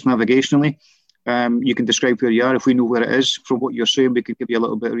reassurance navigationally, you can describe where you are. If we know where it is from what you're saying, we can give you a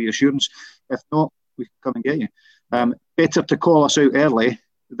little bit of reassurance. If not, we can come and get you. Better to call us out early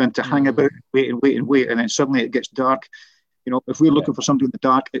than to hang about, wait, and then suddenly it gets dark. You know, if we're looking for something in the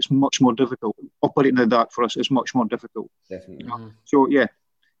dark, it's much more difficult. Operating in the dark for us is much more difficult. Definitely. You know? So yeah.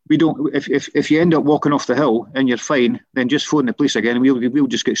 We don't. If you end up walking off the hill and you're fine, then just phone the police again, and we'll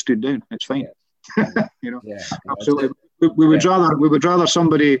just get stood down. It's fine. Yeah. You know. Yeah. Absolutely. We would rather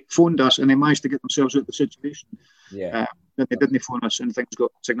somebody phoned us and they managed to get themselves out of the situation. Yeah. Than they didn't phone us and things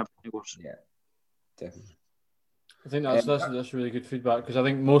got significantly worse. Yeah. Definitely. I think that's really good feedback, because I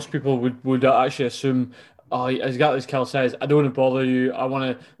think most people would actually assume Oh, exactly as Cal says, I don't want to bother you. I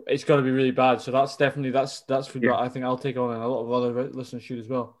want to. It's got to be really bad. So that's definitely that's feedback I think I'll take on, and a lot of other listeners should as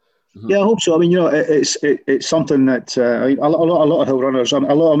well. Yeah, I hope so. I mean, it's something that a lot of hill runners, a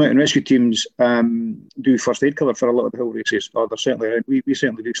lot of mountain rescue teams do first aid cover for a lot of the hill races. Or they're certainly around. We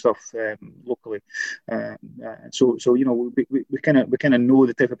certainly do stuff locally. So we kind of know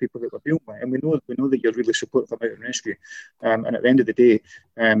the type of people that we're dealing with, and we know that you're really supportive of mountain rescue. And at the end of the day,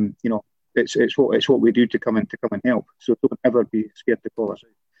 it's what we do to come and help. So don't ever be scared to call us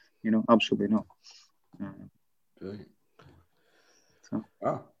out. Absolutely not. Brilliant. So.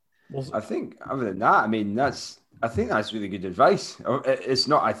 Wow. I think other than that, I mean, I think that's really good advice. It's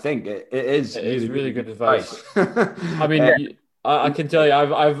not. I think it is. It is really good advice. I mean, I can tell you,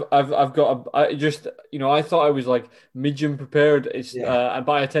 I've got I thought I was like medium prepared. But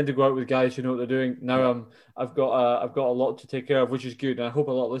I tend to go out with guys who know what they're doing. Now I've got a lot to take care of, which is good, and I hope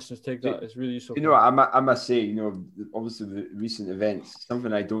a lot of listeners take that. It's really useful. I must say, obviously the recent events,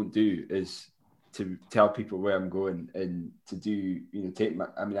 something I don't do is to tell people where I'm going and to do, take my,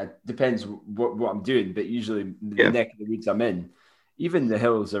 I mean, it depends what I'm doing, but usually the neck of the woods I'm in, even the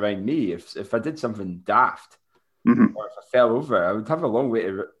hills around me, if I did something daft or if I fell over, I would have a long way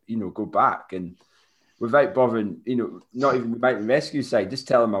to, go back and without bothering, not even the mountain rescue side, just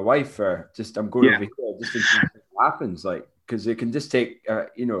telling my wife I'm going over here just in case it happens, because it can just take,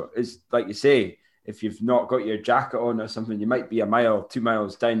 it's like you say, if you've not got your jacket on or something, you might be a mile, 2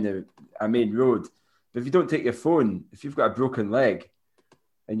 miles down a main road. But if you don't take your phone, if you've got a broken leg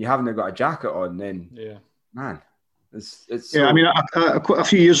and you haven't got a jacket on, then man, it's so... I mean, a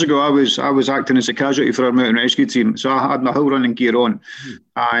few years ago, I was acting as a casualty for our mountain rescue team, so I had my hill running gear on,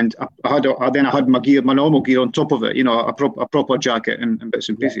 and I had my normal gear on top of it, a proper jacket and bits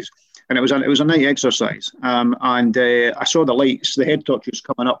and pieces, and it was a night exercise, and I saw the lights, the head torches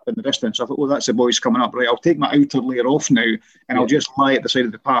coming up in the distance. I thought, oh, that's the boys coming up, right? I'll take my outer layer off now, and I'll just lie at the side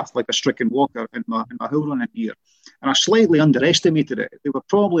of the path like a stricken walker in my hill running gear. And I slightly underestimated it. They were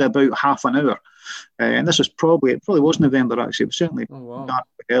probably about half an hour. And this was it probably was November actually. It was certainly dark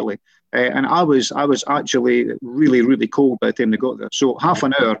early. And I was actually really, really cold by the time they got there. So half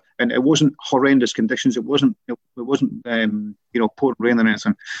an hour, and it wasn't horrendous conditions. It wasn't pouring rain or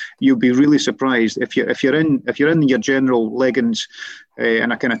anything. You'll be really surprised if you're in your general leggings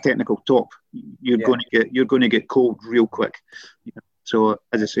and a kind of technical top, you're going to get cold real quick. So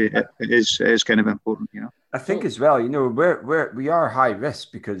as I say, it is kind of important, I think as well, we are high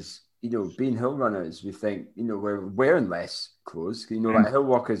risk because, being hill runners, we think, we're wearing less clothes. Like hill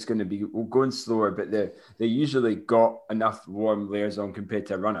walker is going to be going slower, but they usually got enough warm layers on compared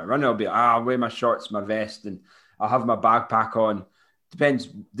to a runner. A runner will be, I'll wear my shorts, my vest, and I'll have my backpack on.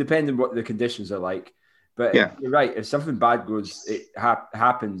 Depending what the conditions are like. But you're right. If something bad goes, it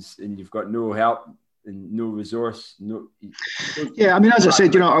happens, and you've got no help and no resource. I mean, as I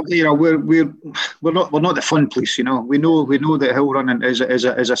said, we're not the fun police. We know that hill running is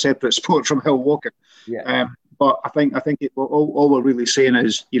a separate sport from hill walking. But I think all we're really saying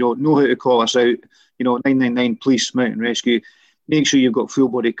is, know how to call us out. 999 police, mountain rescue. Make sure you've got full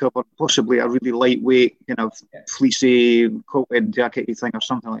body cover, possibly a really lightweight kind of fleecy coated jackety thing or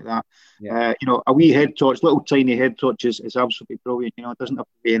something like that. A wee head torch, little tiny head torch is absolutely brilliant. It doesn't have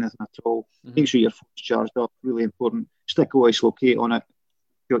to be anything at all. Make sure your phone's charged up, really important. Stick OS locate on it.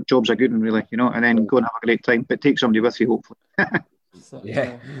 Your job's a good one, really, and then go and have a great time. But take somebody with you, hopefully.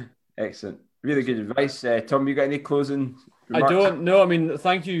 Excellent. Really good advice. Tom, you got any closing remarks? I don't know. I mean,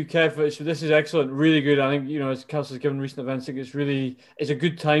 thank you, Kev. This is excellent. Really good. I think, as Kelsey's given recent events, I think it's a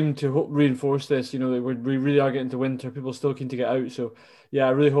good time to reinforce this. We really are getting to winter. People are still keen to get out. So, I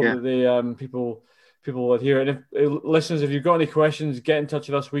really hope that they people will adhere. And if listeners, if you've got any questions, get in touch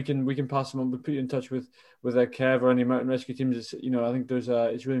with us. We can pass them on. We'll put you in touch with Kev or any mountain rescue teams. It's, I think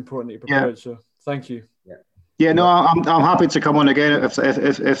it's really important that you're prepared. So, thank you. No, I'm happy to come on again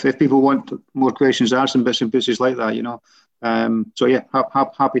if people want more questions asked and bits and pieces like that,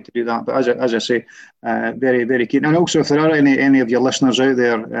 happy to do that. But as I say, very, very keen. And also, if there are any of your listeners out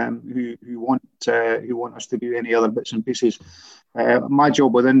there who want us to do any other bits and pieces, my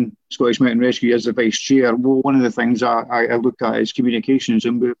job within Scottish Mountain Rescue as the vice chair, one of the things I look at is communications,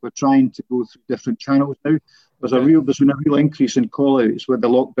 and we're trying to go through different channels now. There's been a real increase in call-outs with the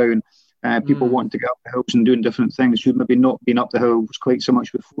lockdown. People wanting to get up the hills and doing different things who maybe not been up the hills quite so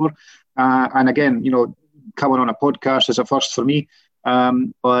much before. And again, coming on a podcast is a first for me.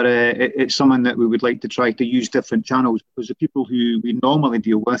 But it's something that we would like to try to use different channels, because the people who we normally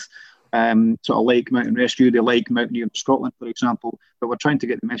deal with sort of like Mountain Rescue, they like Mountaineer in Scotland, for example. But we're trying to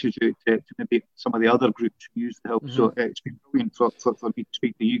get the message out to maybe some of the other groups who use the hill. Mm-hmm. So it's been brilliant for me to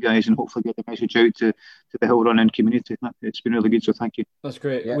speak to you guys and hopefully get the message out to the hill running community. It's been really good, so thank you. That's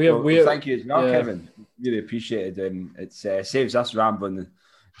great. Yeah, thank you as well, Kevin. Really appreciate it. It saves us rambling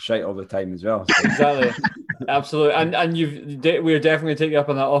shite all the time as well. So. Exactly. Absolutely, and we're definitely taking you up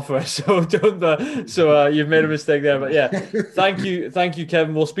on that offer. So don't. You've made a mistake there, but yeah, thank you,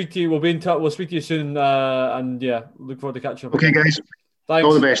 Kevin. We'll speak to you. We'll be in touch. We'll speak to you soon. And yeah, look forward to catching up. Okay, guys. Thanks.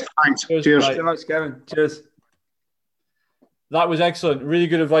 All the best. Thanks. Cheers. Thanks so much, Kevin. Cheers. That was excellent. Really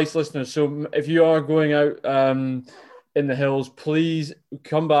good advice, listeners. So if you are going out in the hills, please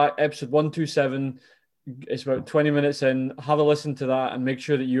come back. Episode 127. It's about 20 minutes in. Have a listen to that and make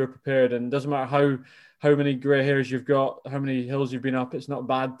sure that you're prepared. And it doesn't matter how many grey hairs you've got, how many hills you've been up. It's not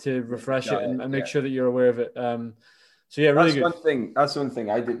bad to refresh it and make sure that you're aware of it. So yeah, really good. That's one thing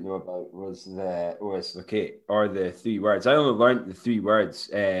I didn't know about was the OS Locate or the 3 words. I only learned the 3 words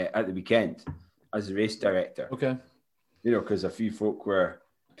at the weekend as a race director. Okay. Because a few folk were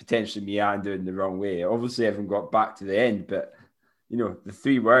potentially meandering the wrong way. Obviously, everyone got back to the end, but the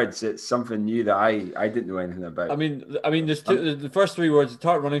 3 words, it's something new that I didn't know anything about. I mean, there's the first 3 words,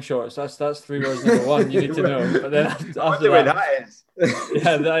 Tart running shorts. That's 3 words number 1 you need to know. But then after that is.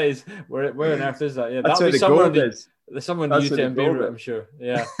 Yeah, that is. Where on earth is that? Yeah, that's where the gold is. There's someone new to UTMB route, I'm sure.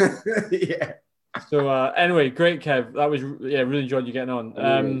 Yeah. Yeah. So anyway, great, Kev. That was really enjoyed you getting on.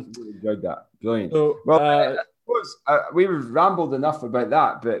 Really enjoyed that. Brilliant. So, we've rambled enough about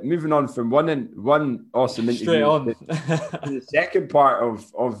that, but moving on from one awesome interview straight on to the second part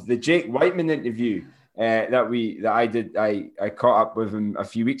of the Jake Wightman interview I caught up with him a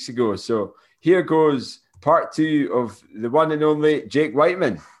few weeks ago. So here goes part 2 of the one and only Jake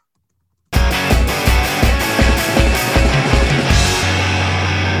Wightman.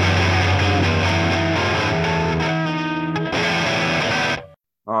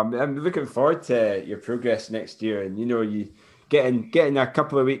 I'm looking forward to your progress next year, and you getting a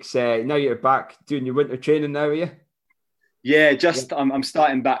couple of weeks. Now you're back doing your winter training now, are you? Yeah, I'm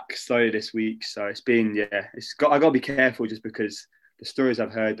starting back slowly this week, so it's been I got to be careful just because the stories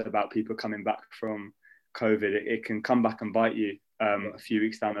I've heard about people coming back from COVID, it can come back and bite you a few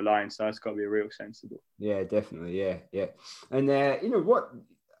weeks down the line. So it's got to be real sensible. Yeah, definitely. Yeah. And what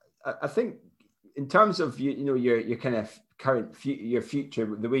I think in terms of your kind of your future,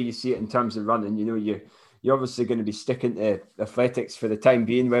 the way you see it in terms of running, you're obviously going to be sticking to athletics for the time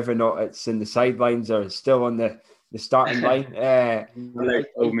being, whether or not it's in the sidelines or still on the starting line. They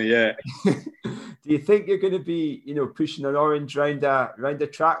told me, yeah. Do you think you're going to be, pushing an orange round a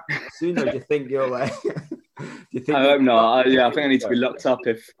track soon, or do you think you'll? I hope not. I think I need to be locked up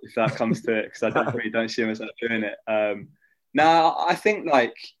if that comes to it, because I don't see myself doing it. I think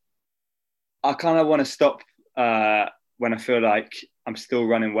I kind of want to stop when I feel like I'm still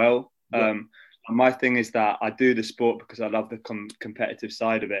running well. Yeah. My thing is that I do the sport because I love the competitive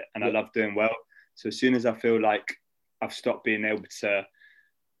side of it, and I love doing well. So as soon as I feel like I've stopped being able to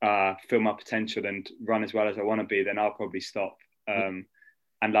feel my potential and run as well as I want to be, then I'll probably stop. And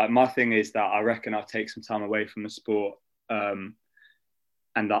my thing is that I reckon I'll take some time away from the sport, and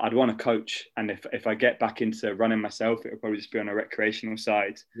I'd want to coach. And if I get back into running myself, it'll probably just be on a recreational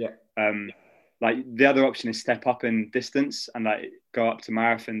side. Yeah. The other option is step up in distance and go up to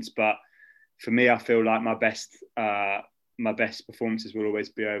marathons. But for me, I feel like my best performances will always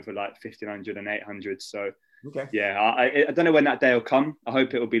be over 1500 and 800. So okay. Yeah, I don't know when that day will come. I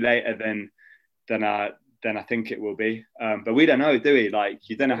hope it will be later than I think it will be. But we don't know, do we?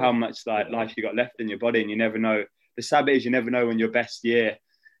 You don't know how much life you got left in your body, and you never know. The sad bit is you never know when your best year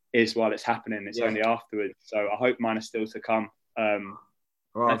is while it's happening. It's only afterwards. So I hope mine is still to come.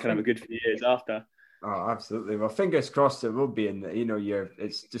 I can have a good few years after. Oh, absolutely. Well, fingers crossed it will be. And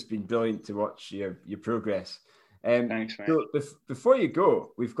it's just been brilliant to watch your progress. Thanks, mate. So before you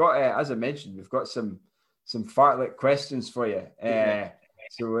go, we've got, as I mentioned, we've got some fartlek questions for you.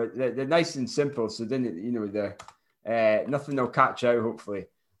 So they're nice and simple. So then they're nothing will catch out. Hopefully.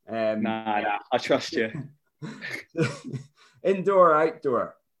 Nah, I trust you. Indoor or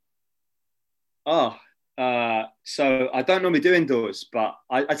outdoor? So I don't normally do indoors, but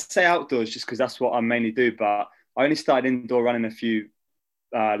I'd say outdoors just because that's what I mainly do. But I only started indoor running a few,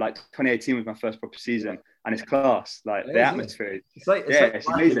 2018 was my first proper season, and it's class. The atmosphere. It's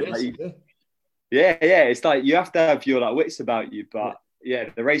amazing. It's you have to have your wits about you, but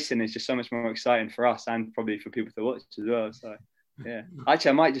the racing is just so much more exciting for us and probably for people to watch as well. So yeah,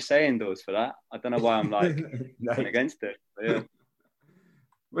 actually, I might just say indoors for that. I don't know why I'm nice. Against it. But yeah.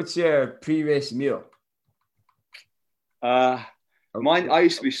 What's your pre-race meal? Mine, I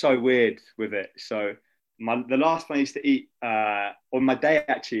used to be so weird with it. So the last one I used to eat on my day,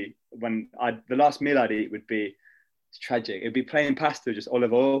 actually, the last meal I'd eat would be, it's tragic. It'd be plain pasta, just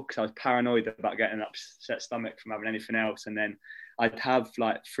olive oil, because I was paranoid about getting an upset stomach from having anything else. And then I'd have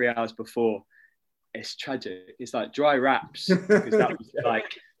like 3 hours before. It's tragic. It's like dry wraps, because that was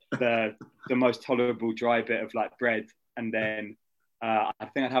like the most tolerable dry bit of like bread. And then I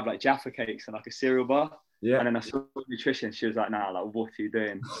think I'd have like Jaffa cakes and like a cereal bar. Yeah. And then I saw nutrition. She was like, "Nah, like, what are you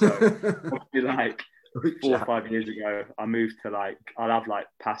doing?" So probably like 4 or 5 years ago, I moved to like, I'll have like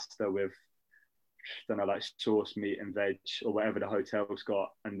pasta with, I don't know, like sauce, meat and veg or whatever the hotel's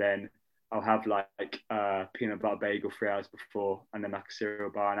got. And then I'll have like peanut butter bagel 3 hours before, and then like a cereal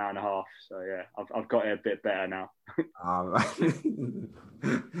bar an hour and a half. So yeah, I've got it a bit better now.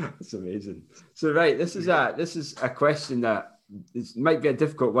 That's amazing. So right, this is a question that might be a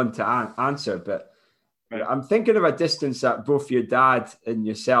difficult one to answer, but right. I'm thinking of a distance that both your dad and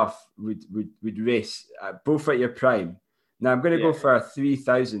yourself would race, both at your prime. Now I'm going to go for a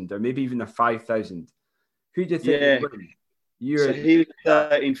 3,000 or maybe even a 5,000. Who do you think would win? So he was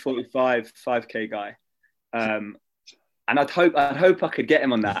 13:45 5K guy, and I'd hope I could get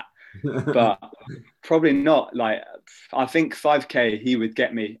him on that, but probably not. Like, I think 5K he would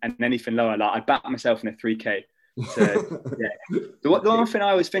get me, and anything lower, like I'd back myself in a 3K. So yeah, the one thing I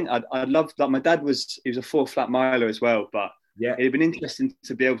always think I'd love, like my dad he was a 4 flat miler as well, but yeah, it'd been interesting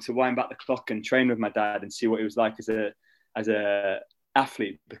to be able to wind back the clock and train with my dad and see what he was like as a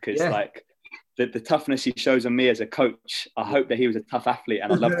athlete, because like the toughness he shows on me as a coach, I hope that he was a tough athlete,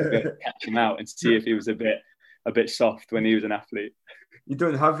 and I'd love to be able to catch him out and see if he was a bit soft when he was an athlete. You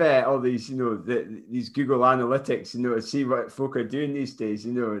don't have all these, these Google Analytics, to see what folk are doing these days,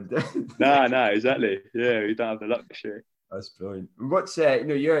 No, exactly. Yeah, we don't have the luxury. That's brilliant. What's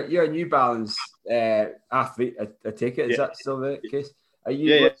you're a New Balance athlete, I take it. Is that still the case? Are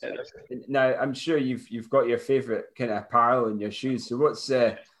you? Yeah. Now I'm sure you've got your favorite kind of apparel in your shoes. So what's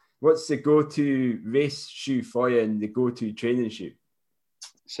the go-to race shoe for you and the go-to training shoe?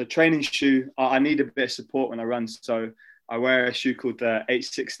 So training shoe, I need a bit of support when I run. So I wear a shoe called the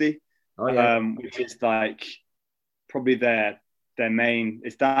 860, which is like probably their main.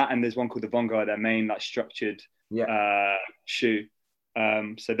 It's that, and there's one called the Vanguard, their main like structured shoe.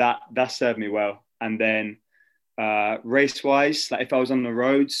 So that served me well. And then race-wise, like if I was on the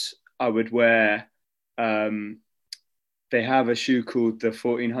roads, I would wear. They have a shoe called the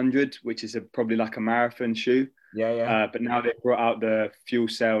 1400, which is probably like a marathon shoe. But now they've brought out the Fuel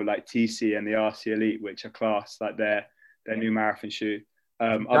Cell like TC and the RC Elite, which are class, like their new marathon shoe.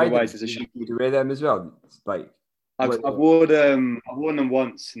 Otherwise, there's a shoe. You wear them as well? Like I've worn them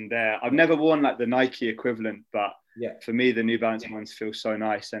once, and I've never worn like the Nike equivalent, but for me, the New Balance ones feel so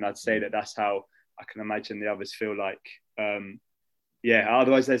nice, and I'd say that's how I can imagine the others feel like.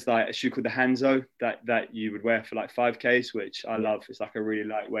 Otherwise there's like a shoe called the Hanzo that you would wear for like 5Ks, which I love. It's like a really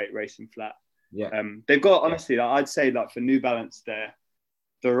lightweight racing flat. They've got, honestly, like, I'd say like for New Balance,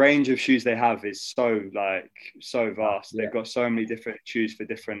 the range of shoes they have is so vast. They've got so many different shoes for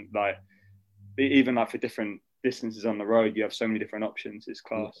different, like, even like for different distances on the road, you have so many different options. It's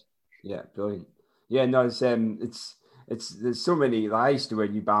class. Yeah, brilliant. Yeah, no, it's there's so many. Like, I used to wear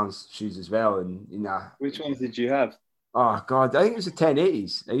New Balance shoes as well, and Which ones did you have? Oh God, I think it was the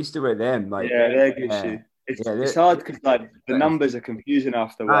 1080s. I used to wear them. Like, they're a good shoe. It's hard because like the numbers are confusing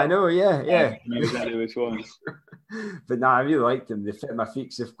after a while. I know, yeah. I know exactly which ones. But no, I really like them. They fit my feet.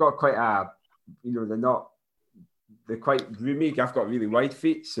 Cause they've got quite they're quite roomy. I've got really wide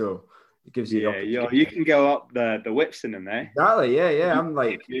feet, so it gives you. You can go up the widths in them, eh? Exactly. Yeah. I'm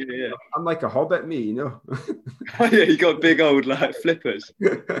like a hobbit, me. Oh yeah, you got big old like flippers.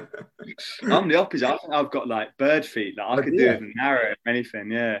 I'm the opposite. I think I've got like bird feet. Like I could do it narrow,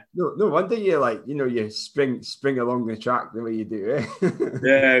 anything. Yeah. No wonder you you spring along the track the way you do, eh?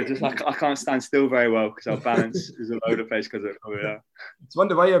 Yeah, just like I can't stand still very well because our balance is all over the place because of It's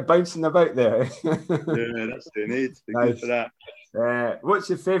wonder why you're bouncing about there. Yeah, that's the need. Nice. Good for that. What's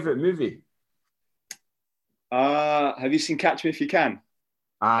your favourite movie? Have you seen Catch Me If You Can?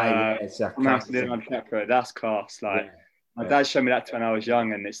 It's a classic. That's class. Like my dad showed me that when I was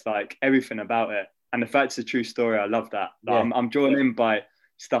young, and it's like everything about it. And the fact it's a true story, I love that. Like, I'm drawn in by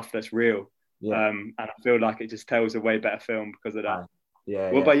stuff that's real. And I feel like it just tells a way better film because of that.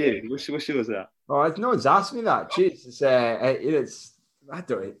 What about you? What's yours that? Oh, no one's asked me that. Jeez, it's I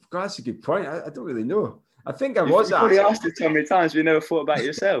don't. That's a good point. I don't really know. I think I was. You've already asked it so many times. You never thought about it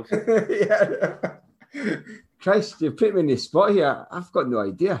yourself. Christ, you put me in the spot here. I've got no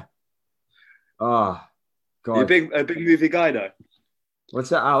idea. Oh, God. You're a big movie guy, though. What's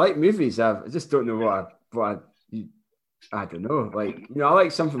that? I like movies. I just don't know what I don't know. Like, I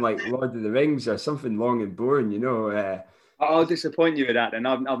like something like Lord of the Rings or something long and boring. I'll disappoint you with that. Then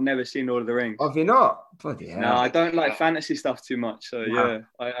I've never seen Lord of the Rings. Have you not? Bloody hell. No, I don't like fantasy stuff too much. So yeah,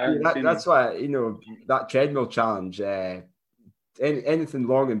 that's why that treadmill challenge. Anything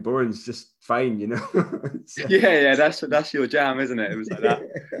long and boring is just fine. Yeah. That's your jam, isn't it? It was like that.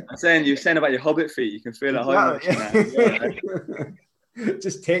 You're saying about your Hobbit feet. You can feel it home. Yeah.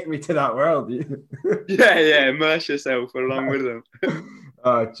 Just take me to that world. Yeah. Immerse yourself along with them.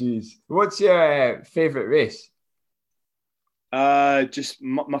 Oh, geez. What's your favorite race? Just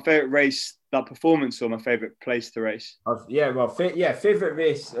my favorite race, that performance, or my favorite place to race. Favorite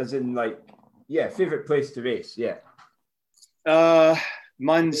race, as in favorite place to race. Yeah.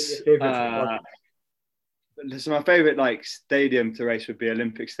 Mine's so my favorite stadium to race would be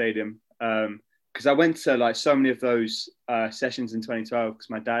Olympic Stadium. Because I went to so many of those sessions in 2012 because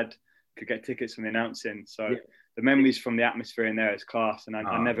my dad could get tickets from the announcing. So the memories from the atmosphere in there is class, and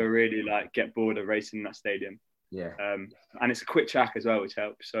I never really get bored of racing in that stadium. Yeah. And it's a quick track as well, which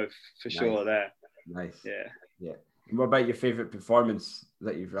helps. So for sure there. Nice. Yeah. Yeah. And what about your favorite performance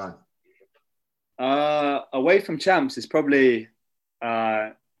that you've run? Away from champs is probably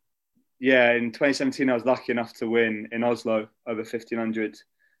in 2017 I was lucky enough to win in Oslo over 1500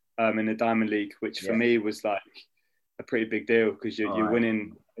 in the Diamond League, which for me was a pretty big deal because you're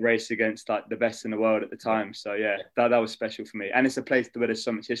winning a race against the best in the world at the time. So that was special for me, and it's a place where there's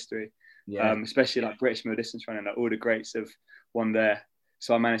so much history. Especially British middle distance running, all the greats have won there.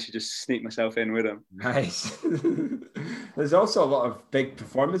 So I managed to just sneak myself in with them. Nice. There's also a lot of big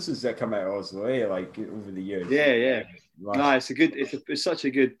performances that come out of Oslo, over the years. Yeah. No, it's such a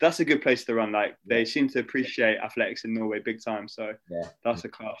good. That's a good place to run. They seem to appreciate athletics in Norway big time. So that's a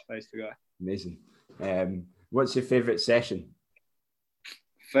class place to go. Amazing. What's your favorite session?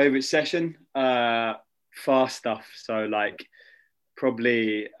 Favorite session? Fast stuff. So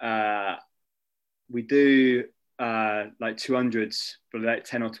probably we do 200s, but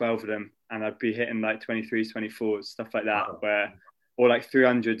 10 or 12 of them, and I'd be hitting 23s, 24s, stuff like that. Or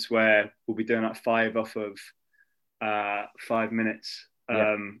 300s where we'll be doing 5 off of 5 minutes.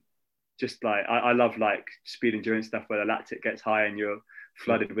 I love speed endurance stuff where the lactic gets high and you're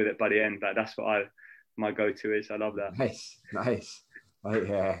flooded with it by the end. That's what my go-to is. I love that. Nice.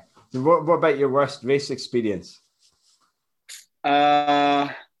 What about your worst race experience? I've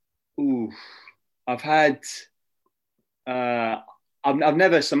had I've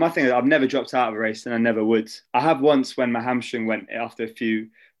never, so my thing is I've never dropped out of a race, and I never would. I have once when my hamstring went after a few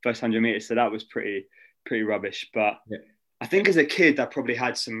first 100 meters, so that was pretty rubbish. But I think as a kid I probably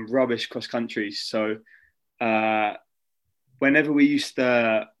had some rubbish cross countries. So whenever we used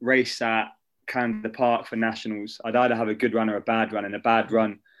to race at Canada Park for nationals, I'd either have a good run or a bad run, and a bad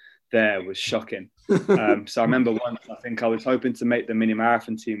run there was shocking. So I remember once, I think I was hoping to make the mini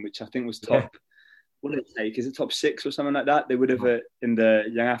marathon team, which I think was top. What did it take? Is it top 6 or something like that? They would have in the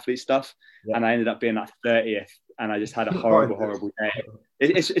young athlete stuff, and I ended up being 30th, and I just had a horrible day.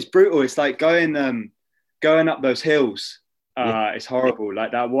 It's brutal. It's going up those hills. It's horrible.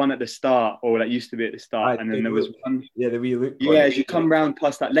 That one at the start, or that used to be at the start, and then there was one. Yeah, the wee loop. Yeah, as you come round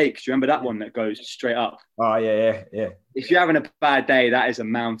past that lake, do you remember that one that goes straight up? Oh yeah. If you're having a bad day, that is a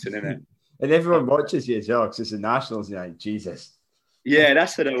mountain, isn't it? And everyone watches you as well because it's the nationals. And you're like, Jesus. Yeah,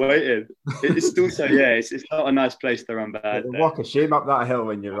 that's what I waited. It's also it's not a nice place to run bad. Walk of shame up that hill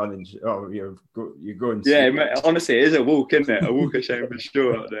when you're running. Oh, you're going. Yeah, honestly, it is a walk, isn't it? A walk of shame for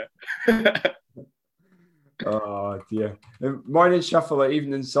sure up there. Oh dear. Morning shuffle or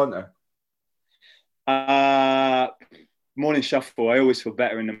evening saunter? Morning shuffle. I always feel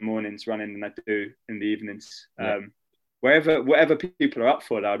better in the mornings running than I do in the evenings. Whatever people are up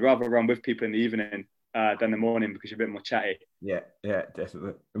for, I'd rather run with people in the evening than the morning because you're a bit more chatty. Yeah,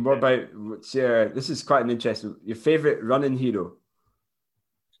 definitely. And what about this is quite an interesting, your favourite running hero?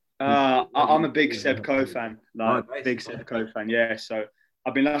 I'm a big Seb Coe fan. Seb Coe fan, yeah. So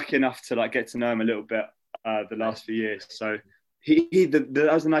I've been lucky enough to like get to know him a little bit the last few years. So that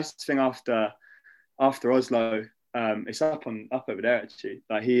was the nicest thing after Oslo. It's up over there actually.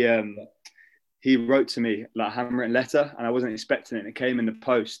 Like he wrote to me like a handwritten letter, and I wasn't expecting it. And it came in the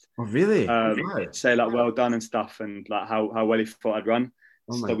post. Oh, really? Say like well done and stuff, and like how well he thought I'd run.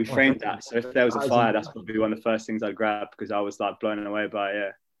 Oh so we framed that. So if there was a fire, that's probably one of the first things I'd grab because I was like blown away by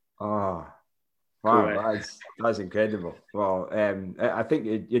it. Oh, wow, that's incredible. Well, I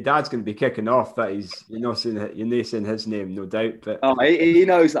think your dad's going to be kicking off that you're saying his name, no doubt. But he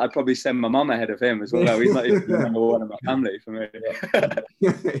knows that I'd probably send my mum ahead of him as well. He's not even the number one of my family for me.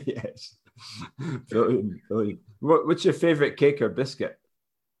 Yes, brilliant. What's your favourite cake or biscuit?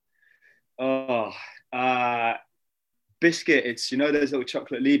 biscuit. It's there's little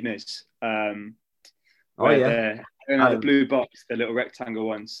chocolate Leibniz. Oh yeah, the blue box, the little rectangle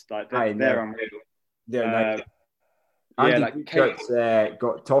ones. Like they're unreal. They're nice. Andy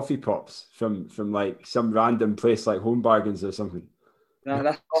got toffee pops from like some random place like Home Bargains or something. No,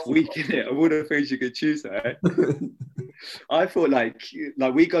 that's weak, isn't it? I would have thought you could choose that. I thought like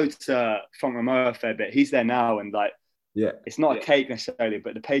we go to Frank Rameau a fair bit. He's there now, and like it's not a cake necessarily,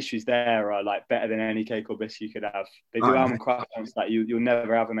 but the pastries there are like better than any cake or biscuit you could have. They do almond croissants that you'll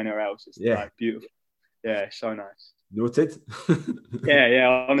never have them anywhere else. It's like beautiful. Yeah, so nice. Noted.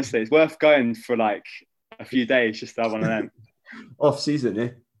 yeah. Honestly, it's worth going for like a few days just to have one of them. Off season, eh?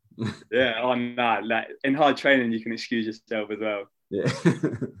 Yeah. Oh no, like in hard training, you can excuse yourself as well. Yeah.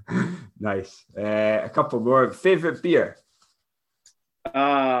 Nice. A couple more. Favorite beer?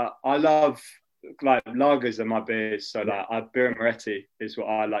 I love like lagers are my beers. So like Birra Moretti is what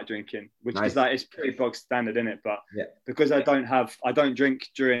I like drinking, which is like it's pretty bog standard in it. But because I don't drink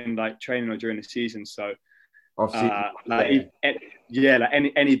during like training or during the season, so off season. Like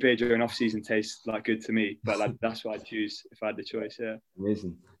any beer during off season tastes like good to me. But like that's what I choose if I had the choice. Yeah.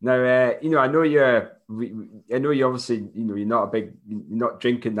 Amazing. Now I know you obviously you're not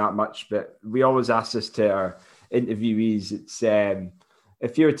drinking that much, but we always ask this to our interviewees. It's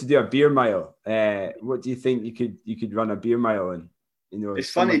if you were to do a beer mile, what do you think you could run a beer mile in?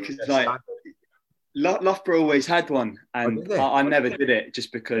 It's funny because like Loughborough always had one, and I never did it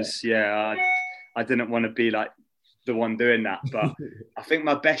just because I didn't want to be like the one doing that. But I think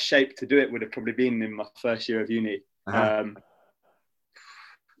my best shape to do it would have probably been in my first year of uni.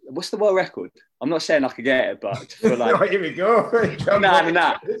 What's the world record? I'm not saying I could get it, but for like oh, here we go.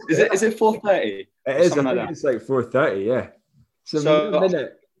 Nah. Is it 4:30? It is. I think it's like 4:30. Yeah. So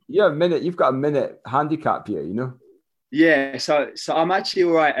you've got a minute handicap here, Yeah, so I'm actually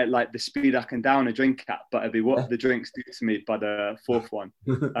all right at like the speed I can down a drink at, but it'd be what the drinks do to me by the fourth one.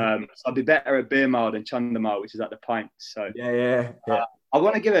 So I'd be better at beer mile than chunder mile, which is at the pint. So I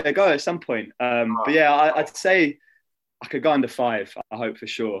want to give it a go at some point. But yeah, I'd say I could go under 5. I hope for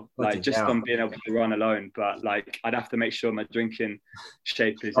sure. Like just on being able to run alone, but like I'd have to make sure my drinking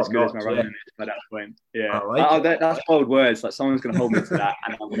shape is as good as my running is by that point. Yeah, that's bold words. Like someone's gonna hold me to that,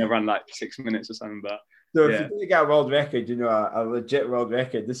 and I'm gonna run like 6 minutes or something. But so if you get a world record, a legit world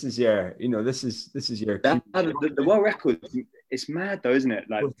record, this is your, this is your. The world record, it's mad though, isn't it?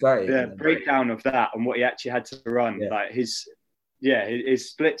 Like the breakdown of that and what he actually had to run, like his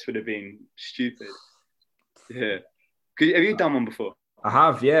splits would have been stupid. Yeah. Have you done one before? I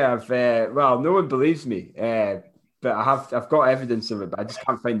have, yeah. I've no one believes me, but I've got evidence of it, but I just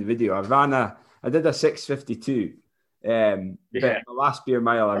can't find the video. I did a 6:52. But the last beer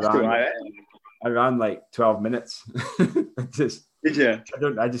mile I ran like 12 minutes. Did you?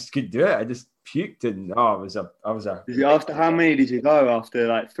 I just couldn't do it. I just puked, and I was a. Did you, after how many did you go? After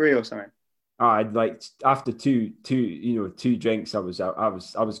like 3 or something? I'd like after two drinks, I was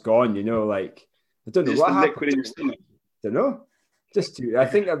gone. Like I don't know just what happened. Liquid in your stomach. Don't know. Just 2. I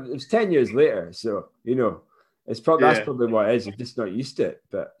think it was 10 years later, so it's probably that's probably what it is. I'm just not used to it,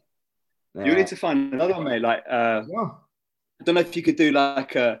 but you need to find another one, mate. Like I don't know if you could do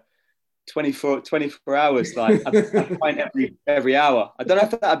like a 24 hours, like a pint every hour. I don't know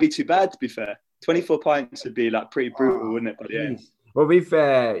if that'd be too bad. To be fair, 24 pints would be like pretty brutal, wouldn't it? But yeah. Well, have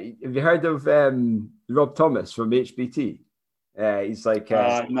you heard of Rob Thomas from HBT? He's like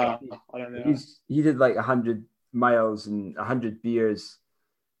no, I don't know. He did like 100 miles and 100 beers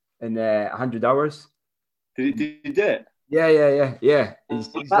in 100 hours. Did he do it? Yeah. He's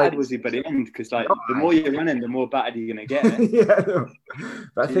battered was he by the end? Because like the more you're running, the more battered you're gonna get.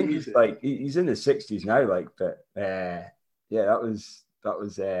 But I think he's in his 60s now. Like, but that was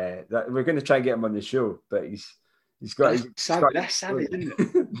that. We're gonna try and get him on the show, but he's got. That's savage, isn't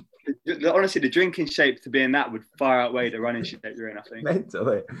it? Honestly, the drinking shape to be in that would far outweigh the running shape you're in, I think.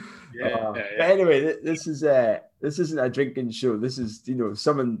 Mentally. But anyway, this isn't a drinking show. This is,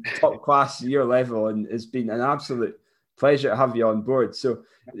 someone top class year level, and it's been an absolute pleasure to have you on board. So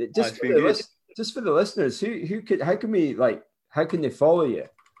just for the listeners, how can they follow you?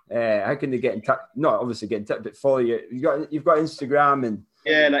 How can they get in touch? Not obviously get in touch, but follow you. You've got Instagram and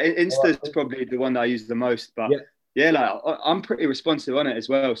like Insta's probably the one that I use the most, but like I'm pretty responsive on it as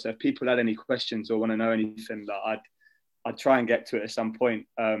well. So if people had any questions or want to know anything, like I'd try and get to it at some point.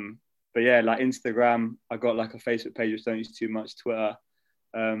 But yeah, like Instagram, I got like a Facebook page which don't use too much, Twitter.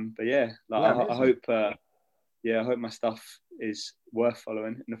 But yeah, like I hope I hope my stuff is worth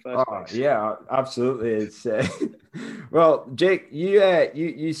following in the first place. Yeah, absolutely. It's well, Jake,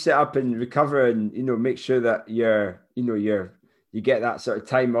 you set up and recover and make sure that you get that sort of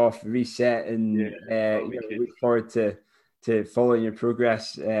time off, reset, and look forward to following your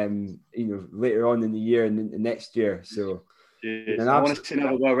progress, later on in the year and in the next year. So, I want to see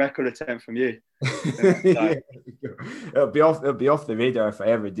another world record attempt from you. Yeah, it'll be off the radar if I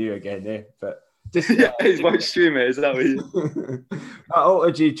ever do again, eh? But just he's won't stream it. Is that what you? That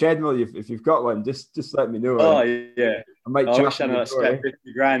AlterG treadmill, if you've got one, just let me know. Oh yeah, I might. I wish I had spent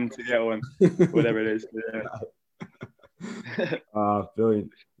 50 grand to get one, whatever it is. Yeah.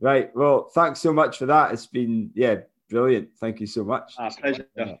 Brilliant. Right. Well, thanks so much for that. It's been brilliant. Thank you so much. Pleasure.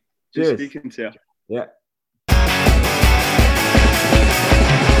 Cheers. Speaking to you. Yeah.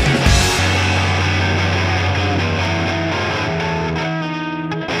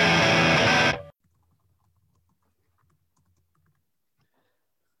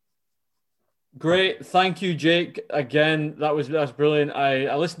 Great, thank you, Jake. Again, that's brilliant.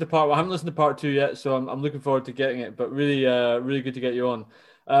 I listened to part. I haven't listened to part 2 yet, so I'm looking forward to getting it. But really, really good to get you on.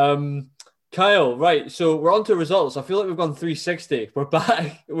 Kyle, right? So we're on to results. I feel like we've gone 360. We're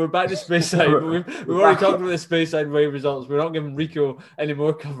back. We're back to Speyside. We've already talked about the Speyside Way results. We're not giving Rico any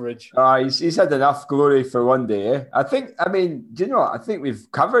more coverage. He's had enough glory for one day. Eh? I mean, do you know what? I think we've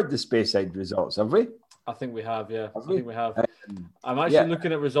covered the Speyside results, have we? I think we have, yeah. I think we have. I'm actually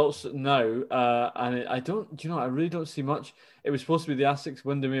looking at results now, and I really don't see much. It was supposed to be the Essex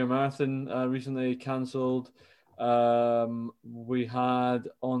Windermere Marathon recently cancelled. We had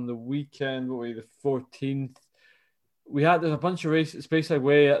on the weekend, the 14th, there's a bunch of races, Speyside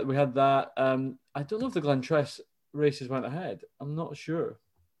Way, we had that. I don't know if the Glentress races went ahead. I'm not sure.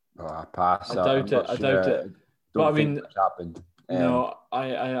 I pass. I doubt it. But I mean, happened. No,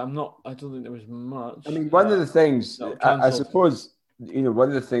 I'm not. I don't think there was much. I mean, one of the things, I suppose,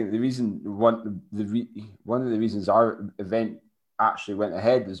 one of the reasons our event actually went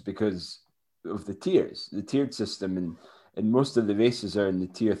ahead was because of the tiers, the tiered system, and most of the races are in the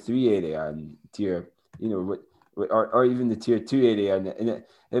tier 3 area and tier, or even the tier 2 area, and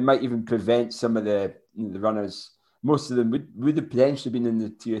it might even prevent some of the runners. Most of them would have potentially been in the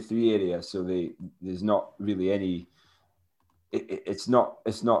tier 3 area, so there's not really any. There's not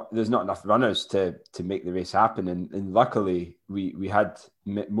enough runners to make the race happen, and luckily we had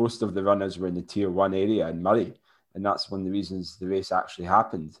most of the runners were in the tier 1 area in Murray, and that's one of the reasons the race actually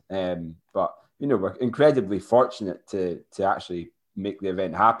happened. But we're incredibly fortunate to actually make the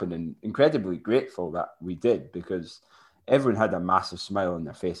event happen, and incredibly grateful that we did, because everyone had a massive smile on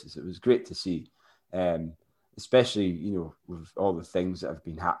their faces. It was great to see, especially with all the things that have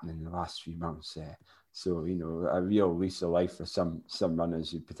been happening in the last few months. So, a real lease of life for some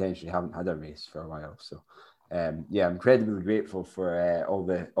runners who potentially haven't had a race for a while. So, I'm incredibly grateful for all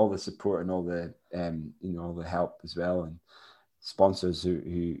the support and all the all the help as well, and sponsors who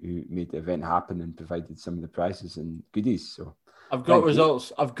made the event happen and provided some of the prizes and goodies. So I've got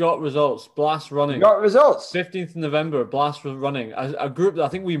results. Blast Running. You got results. 15th of November, Blast Running. A group that I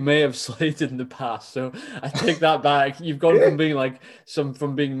think we may have slated in the past. So I take that back. You've gone from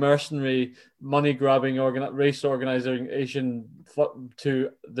being mercenary, money-grabbing race organization to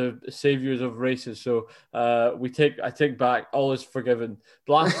the saviors of races. So I take back. All is forgiven.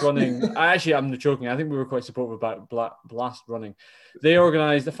 Blast Running. I'm joking. I think we were quite supportive about Blast Running. They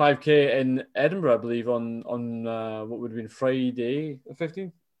organised a 5K in Edinburgh, I believe, on what would have been Friday the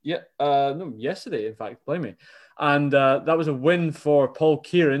 15th. Yesterday, in fact, blame me. And that was a win for Paul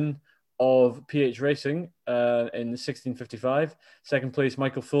Kieran of PH Racing in 16:55. Second place,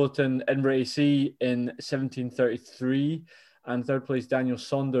 Michael Fullerton, Edinburgh AC in 17:33. And third place, Daniel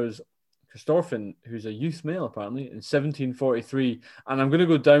Saunders Christorfen, who's a youth male apparently, in 17:43. And I'm going to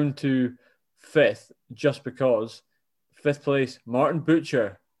go down to fifth just because. Fifth place, Martin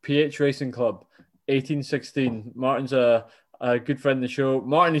Butcher, PH Racing Club, 18:16. Martin's a good friend of the show.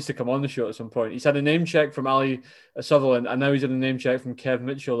 Martin needs to come on the show at some point. He's had a name check from Ali Sutherland, and now he's had a name check from Kev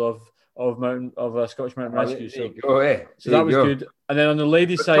Mitchell of Scottish Mountain Rescue. So that was good. And then on the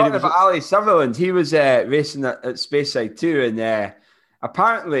ladies' side, talking about Ali Sutherland, he was racing at Speyside too, and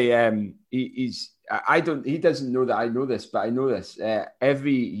apparently he doesn't know that I know this, but I know this.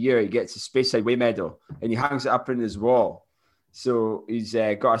 Every year he gets a Speyside Way medal and he hangs it up in his wall. So he's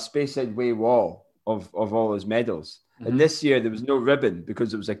got a Speyside Way wall of all his medals. Mm-hmm. And this year there was no ribbon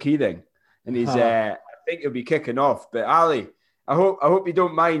because it was a keyring. And he's I think he'll be kicking off. But Ali, I hope you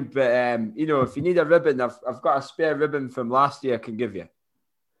don't mind. But if you need a ribbon, I've got a spare ribbon from last year I can give you.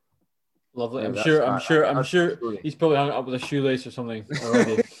 Lovely. I'm sure he's probably hung it up with a shoelace or something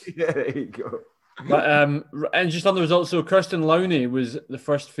already. Yeah, there you go. But and just on the results, so Kirsten Lowney was the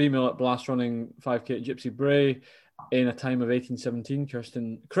first female at Blast Running 5K at Gypsy Bray in a time of 18:17.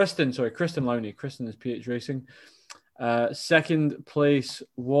 Kristen Lowney. Kristen is PH Racing. Second place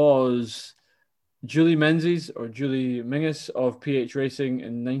was Julie Menzies or Julie Mingus of PH Racing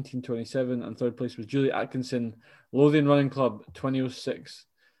in 1927, and third place was Julie Atkinson, Lothian Running Club 2006.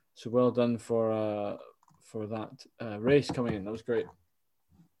 So well done for that race coming in. That was great.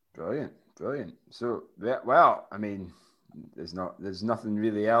 Brilliant. So well, I mean, there's nothing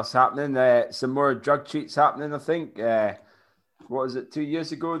really else happening. Some more drug cheats happening, I think. What was it? 2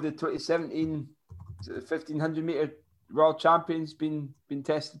 years ago, the 2017 1500 meter world champions been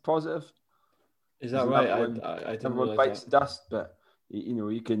tested positive. Is that right? I didn't everyone bites the dust, but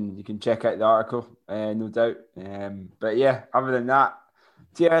you can check out the article, no doubt. But yeah, other than that,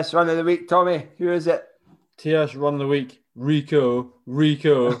 TRS run of the week, Tommy. Who is it? TRS run of the week. Rico.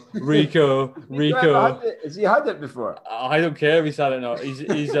 Has he had it before? I don't care if he's had it or not.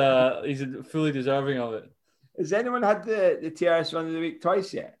 He's fully deserving of it. Has anyone had the TRS run of the week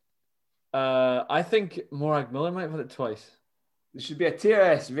twice yet? I think Morag Miller might have had it twice. There should be a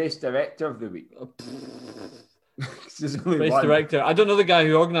TRS race director of the week. Race director. I don't know the guy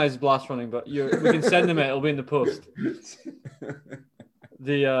who organises blast running, but we can send him it. It'll be in the post.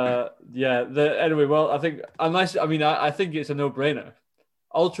 Anyway, well, I think I think it's a no-brainer.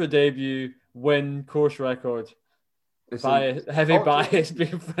 Ultra debut, win, course record. Heavy bias,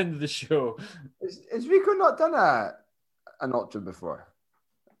 being friend of the show. Has Rico not done an ultra before?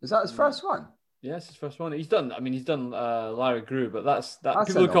 Is that his first one? Yes, his first one. He's done Larry Grew, but that's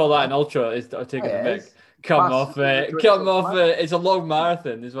people who call that an ultra are taking a mic. Come off it. It's a long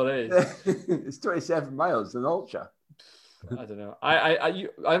marathon, is what it is. It's 27 miles, an ultra. I don't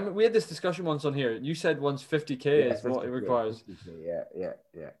know. We had this discussion once on here. You said once 50k is what it requires. Yeah.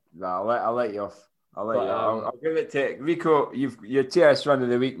 No, I'll let you off. I'll give it to Rico. You're TRS run of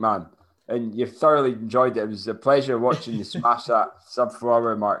the week, man, and you've thoroughly enjoyed it. It was a pleasure watching you smash that sub 4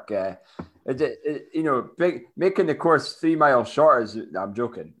 hour mark. Making the course 3 miles shorter. I'm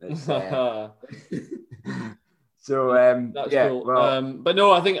joking. So that's cool. Well, but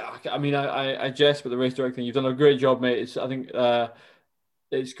no, I think I jest with the race directing. You've done a great job, mate.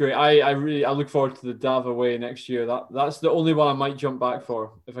 It's great. I look forward to the Dava Way next year. That's the only one I might jump back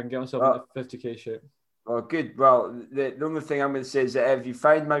for if I can get myself into 50k shape. Well, good. Well, the only thing I'm going to say is that have you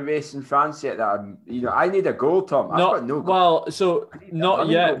found my race in France yet? That I need a goal, Tom. I've got no goal. Well, so not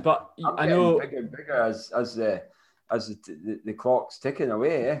yet, but I know bigger and bigger as the clock's ticking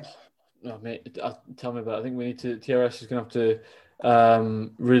away. Eh? Oh, mate, tell me about it. I think we need to. TRS is going to have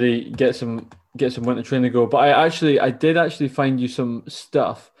to really get some winter training to go. But I did actually find you some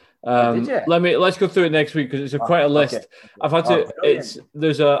stuff. Let's go through it next week because it's quite a list. Okay. I've had to.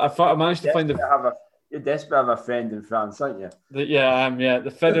 I managed to find You're desperate to have a friend in France, aren't you? The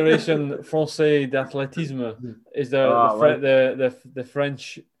Fédération Française d'Athlétisme is the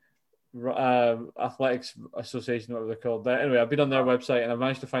French athletics association, whatever they're called. But anyway, I've been on their website and I've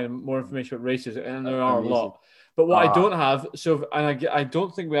managed to find more information about races, and there are a lot. But what I don't have, I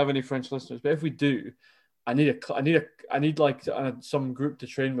don't think we have any French listeners. But if we do, I need some group to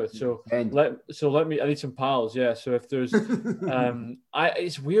train with. So I need some pals. Yeah. So if there's,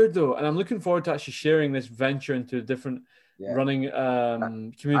 it's weird though, and I'm looking forward to actually sharing this venture into a different running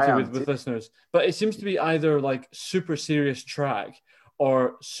community with listeners. But it seems to be either like super serious track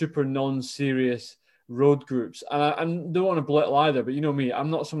or super non-serious road groups. And I don't want to belittle either, but you know me, I'm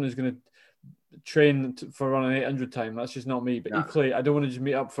not someone who's going to train for running 800 time. That's just not me. But equally, I don't want to just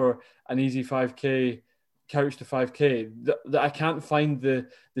meet up for an easy 5K, couch to 5K. I can't find the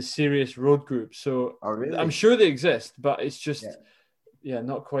serious road groups. So really? I'm sure they exist, but it's just,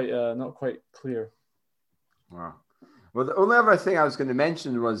 not quite clear. Wow. Well, the only other thing I was going to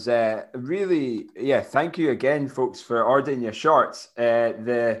mention was thank you again, folks, for ordering your shorts.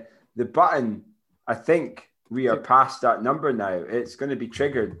 The button, I think we are past that number now. It's going to be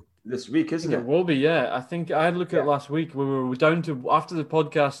triggered this week, isn't it? It will be, yeah. I think I had a look at it last week. We were down to, after the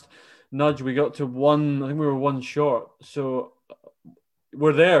podcast nudge, we got to one. I think we were one short. So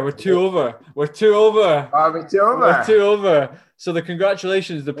we're there. We're two over. We're two over. We're two over. We're two over. So the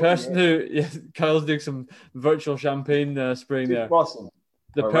congratulations, the person who Kyle's doing some virtual champagne spraying there. Awesome.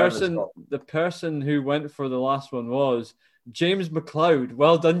 The person who went for the last one was James McLeod.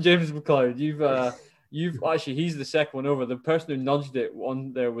 Well done, James McLeod. You've actually, he's the second one over. The person who nudged it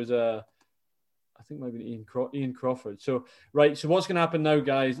on there was I think maybe Ian Crawford. So so what's going to happen now,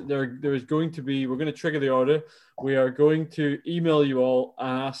 guys? There is going to be, we're going to trigger the order. We are going to email you all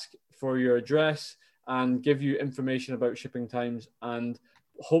and ask for your address and give you information about shipping times, and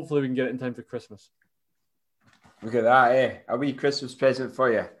hopefully we can get it in time for Christmas. Look at that, a wee Christmas present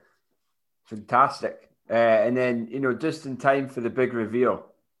for you. Fantastic. And then, just in time for the big reveal.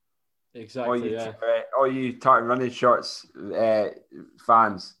 Exactly, all you Tartan Running Shorts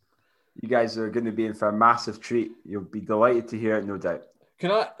fans. You guys are going to be in for a massive treat. You'll be delighted to hear it, no doubt.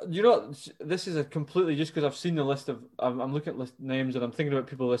 This is a completely, just because I've seen the list of, I'm looking at names and I'm thinking about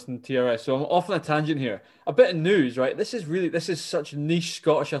people listening to TRS. So I'm off on a tangent here. A bit of news, right? This is such niche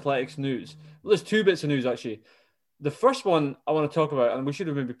Scottish athletics news. Well, there's two bits of news, actually. The first one I want to talk about, and we should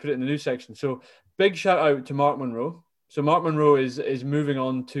have maybe put it in the news section. So big shout out to Mark Monroe. So Mark Monroe is moving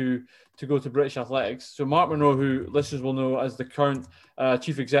on to go to British Athletics. So Mark Monroe, who listeners will know as the current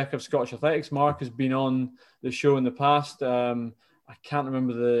chief executive of Scottish Athletics. Mark has been on the show in the past. I can't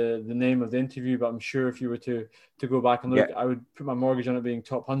remember the name of the interview, but I'm sure if you were to go back and look, I would put my mortgage on it being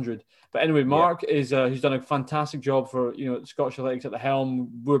top 100. But anyway, Mark is he's done a fantastic job for Scottish Athletics at the helm.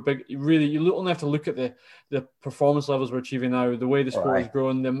 We're big. Really, you only have to look at the performance levels we're achieving now, the way the sport is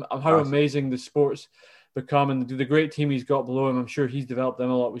growing, how amazing the sport's become, and the great team he's got below him. I'm sure he's developed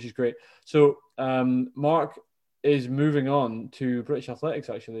them a lot, which is great. So Mark is moving on to British Athletics,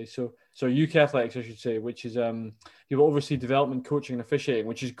 actually. So UK Athletics, I should say, which is he will oversee development, coaching, and officiating,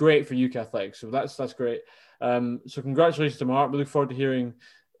 which is great for UK Athletics. So that's great. So congratulations to Mark. We look forward to hearing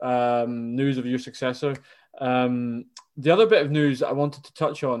news of your successor. The other bit of news I wanted to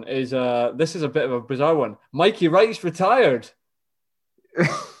touch on is this is a bit of a bizarre one. Mikey Wright's retired.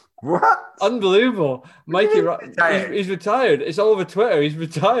 What? Unbelievable. Mikey Wright, he's retired. It's all over Twitter. He's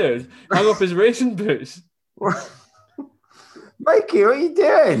retired. Hung up his racing boots. What? Mikey, what are you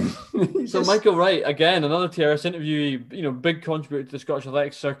doing? So Michael Wright, again, another TRS interviewee, big contributor to the Scottish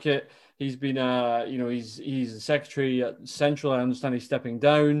Athletics circuit. He's been, he's the secretary at Central. I understand he's stepping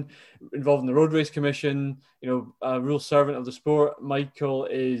down, involved in the Road Race Commission, a real servant of the sport. Michael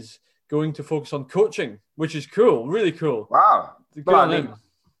is going to focus on coaching, which is cool, really cool. Wow. Good on him.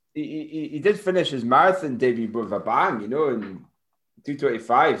 He did finish his marathon debut with a bang, in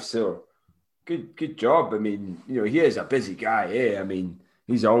 2:25. So good job. I mean, he is a busy guy. Eh? I mean,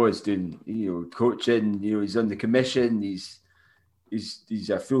 he's always doing, coaching. He's on the commission. He's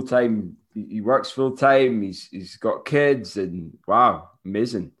a full time. He works full time. He's got kids, and wow,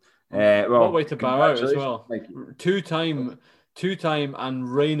 amazing. What way to bow out as well. Two-time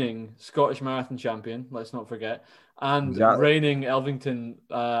and reigning Scottish marathon champion. Let's not forget. And reigning Elvington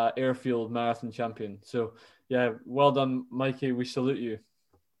Airfield Marathon champion. So, yeah, well done, Mikey. We salute you.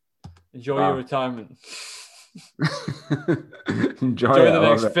 Enjoy your retirement. Enjoy the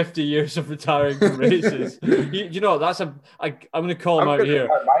next 50 years of retiring from races. I'm going to call him out here.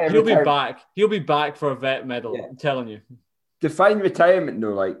 He'll be back. He'll be back for a vet medal. Yeah. I'm telling you. Define retirement,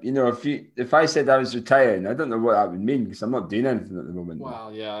 though. If I said I was retiring, I don't know what that would mean because I'm not doing anything at the moment. Wow,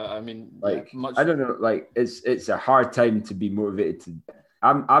 yeah, I mean, I don't know. It's a hard time to be motivated to.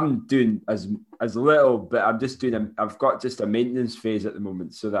 I'm doing as little, but I'm just doing. I've got just a maintenance phase at the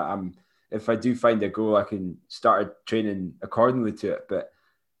moment, so that if I do find a goal, I can start training accordingly to it. But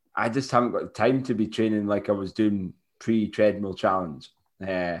I just haven't got the time to be training like I was doing pre-treadmill challenge.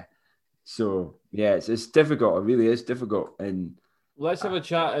 So yeah, it's difficult. It really is difficult. And let's have a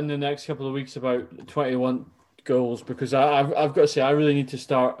chat in the next couple of weeks about 21 goals, because I've got to say I really need to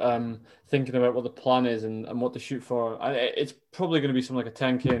start thinking about what the plan is and what to shoot for. It's probably going to be something like a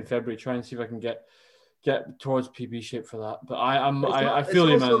 10K in February. Try and see if I can get towards PB shape for that. But I feel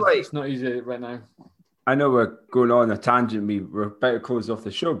you, man. It's not easy right now. I know we're going on a tangent. We're about to close off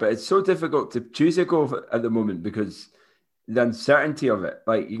the show, but it's so difficult to choose a goal at the moment because the uncertainty of it.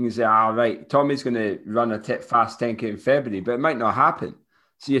 Like you can say, right, Tommy's going to run a fast 10K in February, but it might not happen.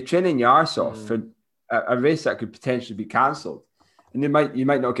 So you're training your arse off for a race that could potentially be cancelled, and you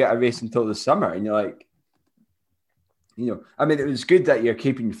might not get a race until the summer. And you're like, I mean, it was good that you're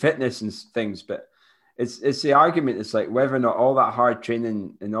keeping fitness and things, but it's the argument. It's like whether or not all that hard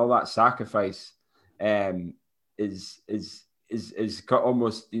training and all that sacrifice is got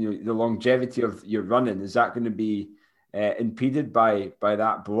almost the longevity of your running. Is that going to be impeded by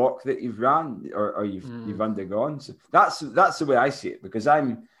that block that you've ran or you've undergone? So that's the way I see it, because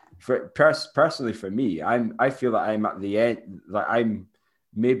personally for me, I feel that I'm at the end, like I'm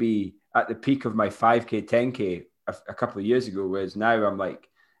maybe at the peak of my 5K, 10K a couple of years ago, whereas now I'm like,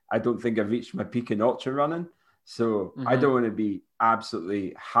 I don't think I've reached my peak in ultra running. So I don't want to be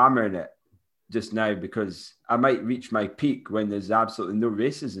absolutely hammering it just now, because I might reach my peak when there's absolutely no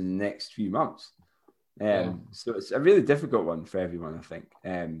races in the next few months. So it's a really difficult one for everyone, I think.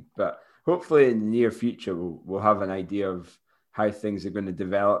 But hopefully in the near future, we'll have an idea of how things are going to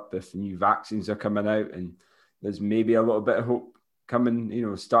develop if new vaccines are coming out, and there's maybe a little bit of hope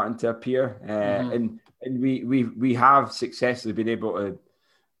coming, starting to appear. And we have successfully been able to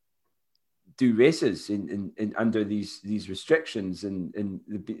do races in under these restrictions, and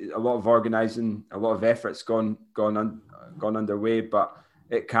a lot of organising, a lot of efforts gone underway, but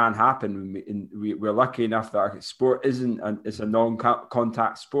it can happen. We're lucky enough that our sport it's a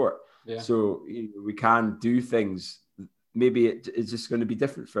non-contact sport. Yeah. So we can do things. Maybe it's just going to be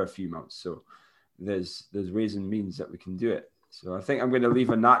different for a few months. So there's ways and means that we can do it. So I think I'm going to leave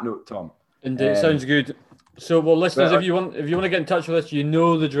on that note, Tom. Indeed, sounds good. So, well, listeners, if you want to get in touch with us, you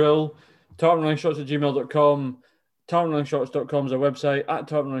know the drill. TartanRunningShorts@gmail.com. TartanRunningShorts.com is our website.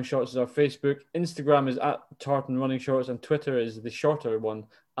 @TartanRunningShorts is our Facebook. Instagram is @TartanRunningShorts, and Twitter is the shorter one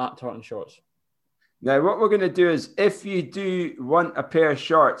 @TartanShorts. Now, what we're going to do is, if you do want a pair of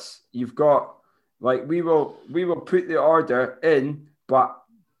shorts, you've got we will put the order in, but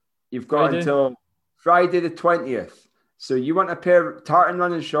you've got until Friday the 20th. So you want a pair of tartan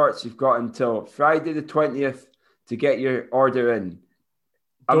running shorts, you've got until Friday the 20th to get your order in.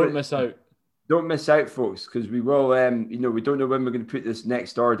 Don't miss out. Don't miss out, folks, because we will, we don't know when we're going to put this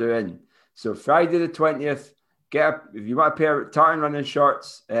next order in. So Friday the 20th, if you want a pair of tartan running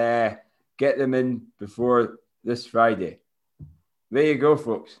shorts, get them in before this Friday. There you go,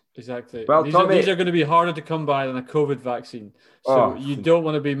 folks. Exactly. Well, these Tommy, are going to be harder to come by than a COVID vaccine. So you don't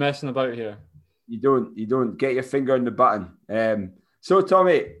want to be messing about here. You don't get your finger on the button. So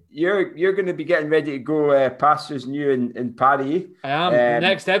Tommy, you're going to be getting ready to go Pastures New in Paris. I am.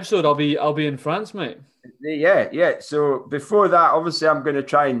 Next episode, I'll be in France, mate. Yeah. So before that, obviously, I'm going to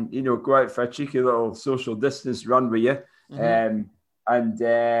try and go out for a cheeky little social distance run with you. Mm-hmm.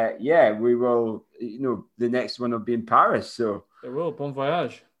 We will. The next one will be in Paris. So it will. Bon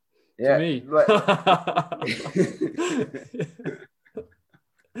voyage. Yeah. To me.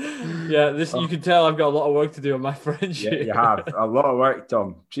 Yeah, you can tell I've got a lot of work to do on my French. Yeah, you have a lot of work,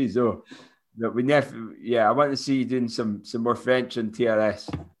 Tom. Jeez, but I want to see you doing some more French and TRS.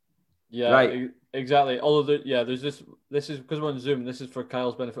 Yeah, right. Exactly. Although, there's this. This is because we're on Zoom. This is for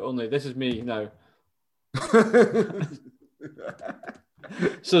Kyle's benefit only. This is me now.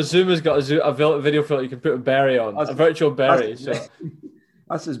 So Zoom has got a video filter you can put a berry on, a virtual berry.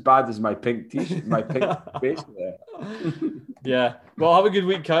 That's as bad as my pink t-shirt, my pink face there. Yeah. Well, have a good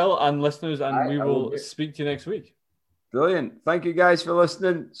week, Kyle, and listeners, and we will speak to you next week. Brilliant. Thank you guys for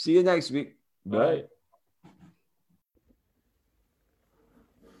listening. See you next week. Bye.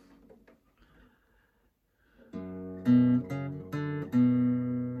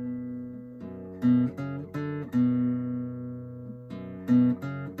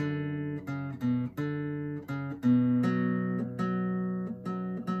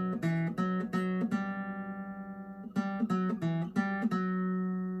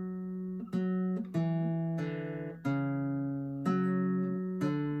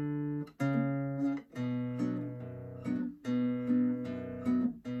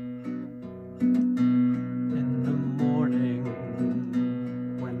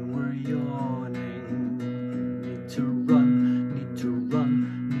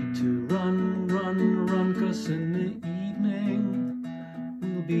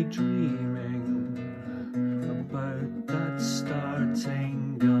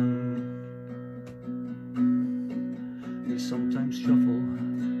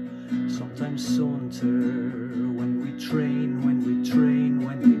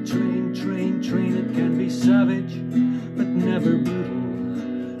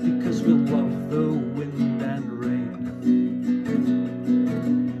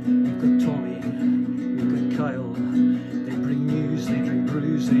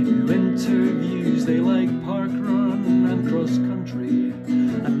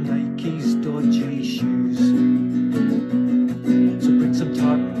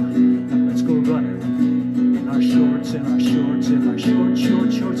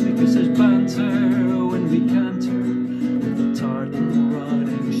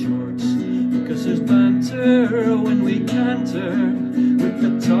 When we canter with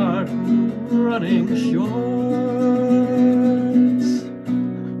the tartan running shorts.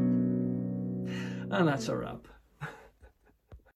 And that's a wrap.